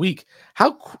 games a week.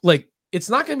 How it's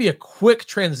not going to be a quick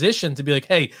transition to be like,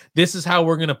 hey, this is how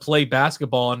we're going to play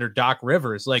basketball under Doc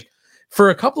Rivers. Like, for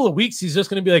a couple of weeks, he's just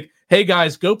going to be like, hey,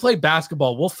 guys, go play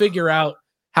basketball. We'll figure out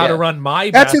how to run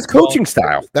That's his coaching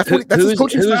style. That's his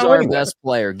coaching style. Who's our best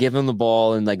player? Give him the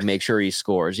ball and like make sure he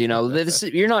scores. You know,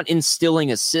 you're not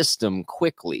instilling a system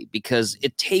quickly because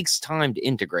it takes time to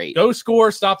integrate. Go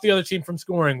score, stop the other team from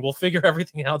scoring. We'll figure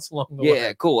everything else along the way.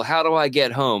 Yeah, cool. How do I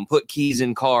get home? Put keys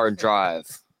in car and drive.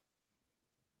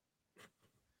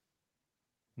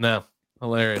 No,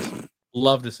 hilarious.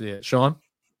 Love to see it. Sean?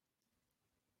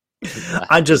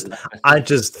 I just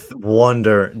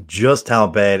wonder just how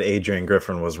bad Adrian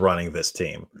Griffin was running this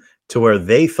team to where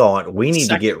they thought we need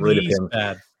to get rid of him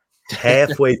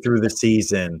halfway through the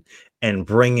season and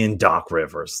bring in Doc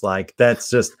Rivers. Like,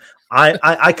 that's just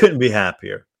I couldn't be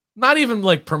happier. Not even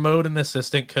like promote an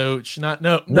assistant coach.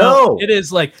 No. It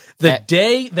is like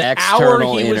the hour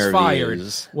he was fired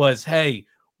was, hey,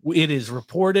 it is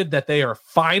reported that they are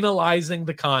finalizing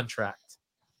the contract.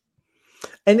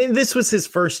 And this was his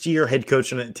first year head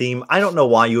coach on a team. I don't know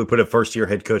why you would put a first year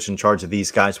head coach in charge of these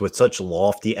guys with such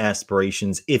lofty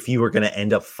aspirations if you were going to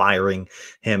end up firing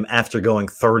him after going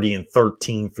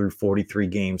 30-13 through 43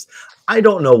 games. I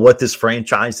don't know what this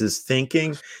franchise is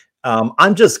thinking.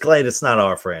 I'm just glad it's not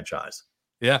our franchise.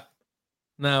 Yeah.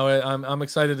 No, I'm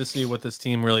excited to see what this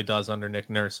team really does under Nick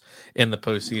Nurse in the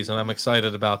postseason. I'm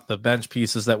excited about the bench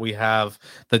pieces that we have,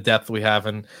 the depth we have,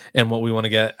 and what we want to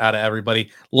get out of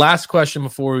everybody. Last question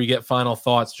before we get final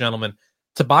thoughts, gentlemen.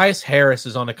 Tobias Harris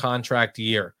is on a contract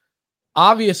year.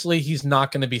 Obviously, he's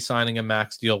not going to be signing a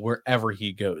max deal wherever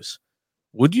he goes.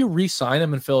 Would you re-sign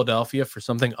him in Philadelphia for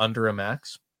something under a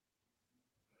max?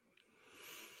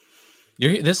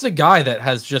 This is a guy that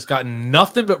has just gotten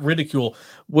nothing but ridicule,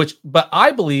 but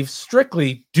I believe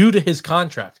strictly due to his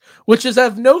contract, which is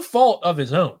of no fault of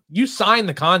his own. You sign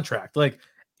the contract. Like,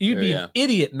 you'd be an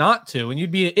idiot not to, and you'd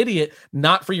be an idiot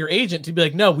not for your agent to be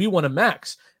like, no, we want a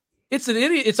max. It's an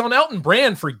idiot. It's on Elton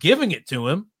Brand for giving it to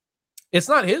him. It's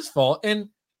not his fault. And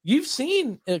you've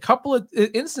seen a couple of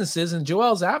instances in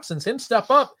Joel's absence, him step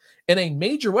up in a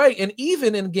major way. And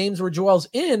even in games where Joel's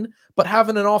in, but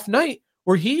having an off night,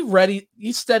 where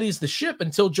he steadies the ship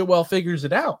until Joel figures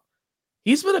it out.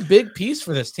 He's been a big piece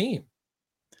for this team.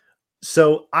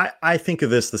 So I think of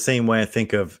this the same way I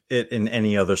think of it in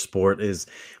any other sport is,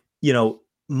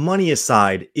 money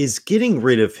aside, is getting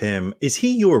rid of him, is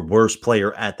he your worst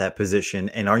player at that position?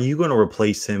 And are you going to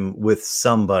replace him with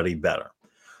somebody better?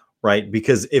 Right?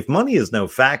 Because if money is no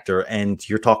factor and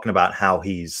you're talking about how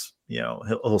he's,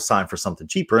 he'll sign for something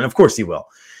cheaper, and of course he will.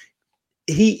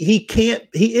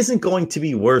 He isn't going to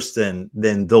be worse than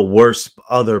the worst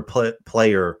other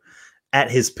player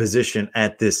at his position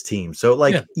at this team. So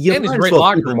he's a great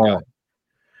locker room guy.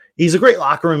 He's a great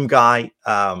locker room guy.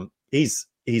 He's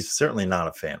certainly not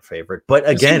a fan favorite, but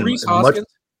again,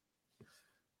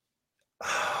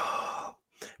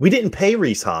 we didn't pay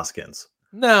Reese Hoskins.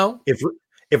 No,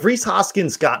 if Reese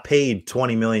Hoskins got paid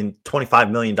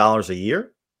 $25 million a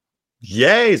year,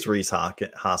 yay, it's Reese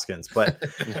Hoskins. But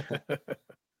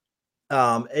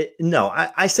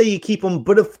I say you keep him.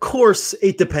 But of course,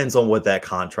 it depends on what that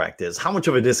contract is. How much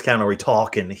of a discount are we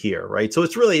talking here, right? So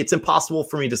it's impossible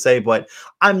for me to say, but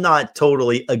I'm not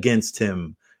totally against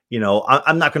him.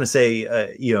 I'm not going to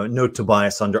say, no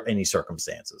Tobias under any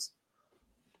circumstances.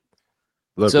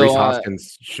 Look, Reese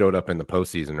Hoskins showed up in the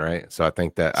postseason, right? So I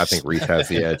think Reese has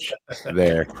the edge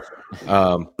there.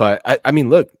 But I mean,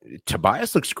 look,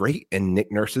 Tobias looks great in Nick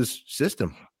Nurse's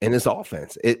system in his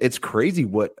offense. It's crazy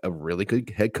what a really good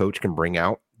head coach can bring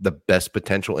out the best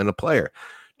potential in a player.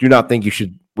 Do not think you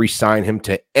should re-sign him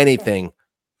to anything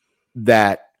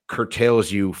that curtails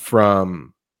you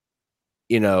from,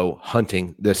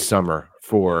 hunting this summer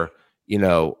for,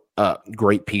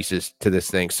 great pieces to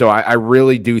this thing. So I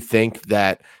really do think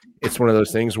that it's one of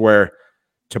those things where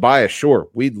Tobias, sure,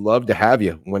 we'd love to have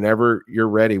you whenever you're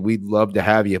ready. We'd love to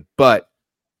have you, but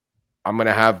I'm going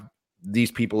to have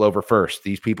these people over first.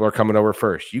 These people are coming over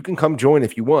first. You can come join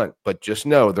if you want, but just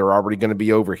know they're already going to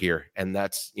be over here. And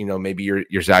that's, maybe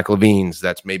your Zach LaVines.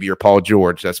 That's maybe your Paul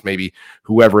George. That's maybe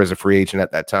whoever is a free agent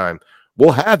at that time.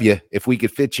 We'll have you if we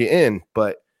could fit you in,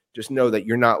 but just know that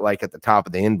you're not like at the top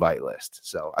of the invite list.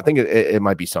 So I think it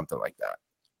might be something like that.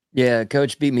 Yeah,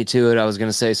 Coach beat me to it. I was going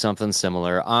to say something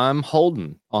similar. I'm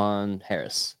holding on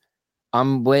Harris.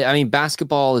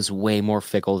 Basketball is way more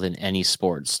fickle than any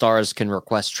sport. Stars can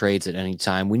request trades at any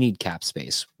time. We need cap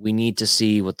space. We need to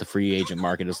see what the free agent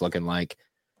market is looking like.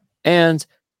 And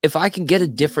if I can get a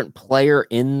different player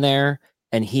in there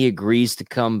and he agrees to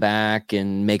come back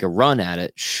and make a run at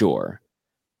it, sure.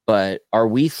 But are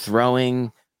we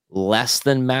throwing less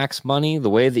than max money, the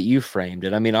way that you framed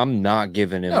it, I mean, I'm not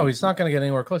giving him. No, he's not going to get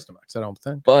anywhere close to max, I don't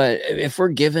think. But if we're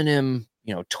giving him,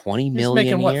 20 He's million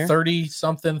making a year, 30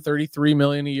 something, 33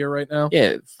 million a year right now.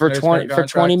 yeah, for There's 20 great for 20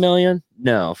 contracts. million,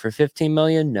 no. For 15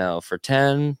 million, no. For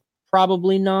 10,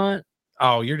 probably not.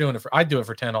 Oh, you're doing it I'd do it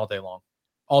for 10 all day long.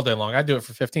 I'd do it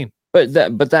for 15. But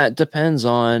that depends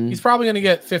on. He's probably going to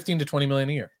get 15 to 20 million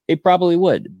a year. He probably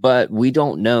would, but we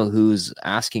don't know who's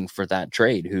asking for that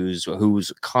trade,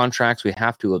 whose contracts we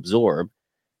have to absorb.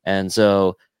 And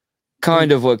so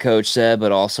kind of what Coach said,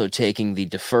 but also taking the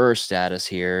defer status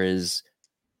here is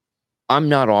I'm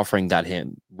not offering that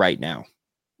him right now.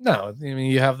 No, I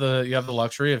mean you have the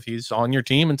luxury if he's on your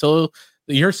team until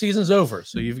your season's over.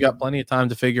 So you've got plenty of time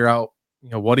to figure out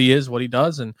what he is, what he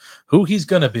does, and who he's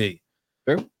gonna be.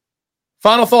 Sure.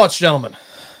 Final thoughts, gentlemen.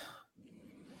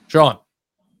 Sean.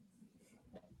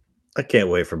 I can't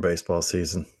wait for baseball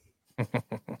season.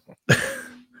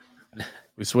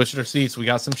 We switched our seats. We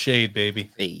got some shade,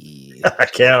 baby. Hey. I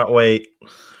can't wait.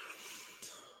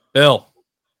 Bill.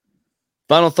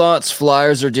 Final thoughts.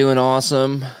 Flyers are doing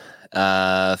awesome.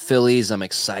 Phillies, I'm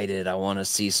excited. I want to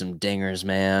see some dingers,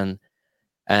 man.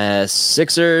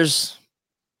 Sixers,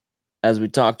 as we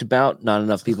talked about, not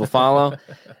enough people follow.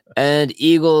 And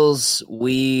Eagles,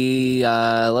 we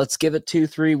let's give it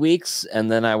 2-3 weeks, and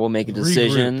then I will make a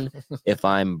decision if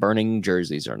I'm burning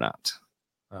jerseys or not.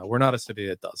 We're not a city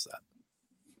that does that.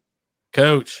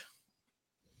 Coach.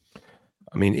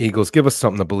 I mean, Eagles, give us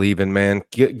something to believe in, man.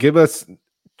 Give us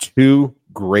 2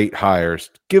 great hires.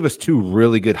 Give us 2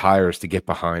 really good hires to get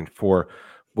behind for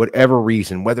whatever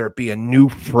reason, whether it be a new,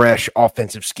 fresh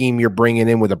offensive scheme you're bringing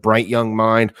in with a bright young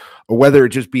mind, or whether it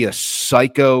just be a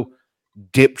psycho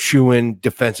dip-chewing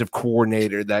defensive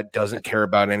coordinator that doesn't care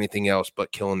about anything else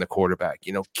but killing the quarterback.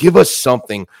 Give us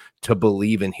something to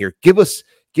believe in here. Give us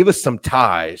some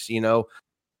ties,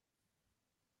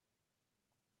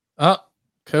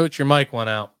 Coach, your mic went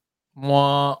out.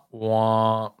 Wah,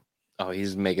 wah. Oh,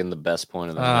 he's making the best point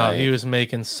of the night. He was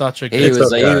making such a good.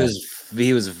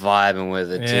 He was vibing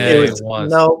with it too. Yeah, it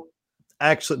was. No,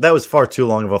 actually, that was far too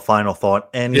long of a final thought.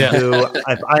 And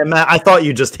I thought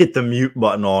you just hit the mute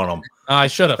button on him. I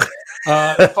should have.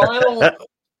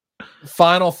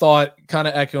 Final thought, kind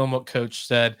of echoing what Coach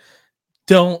said.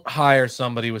 Don't hire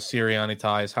somebody with Sirianni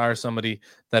ties. Hire somebody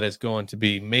that is going to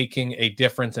be making a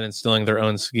difference and instilling their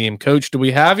own scheme. Coach, do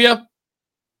we have you?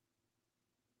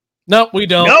 Nope, we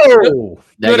don't. No.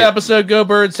 Good episode. Go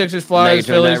Birds, Sixers, Flyers,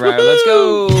 Phillies. Phillies. Let's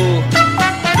go.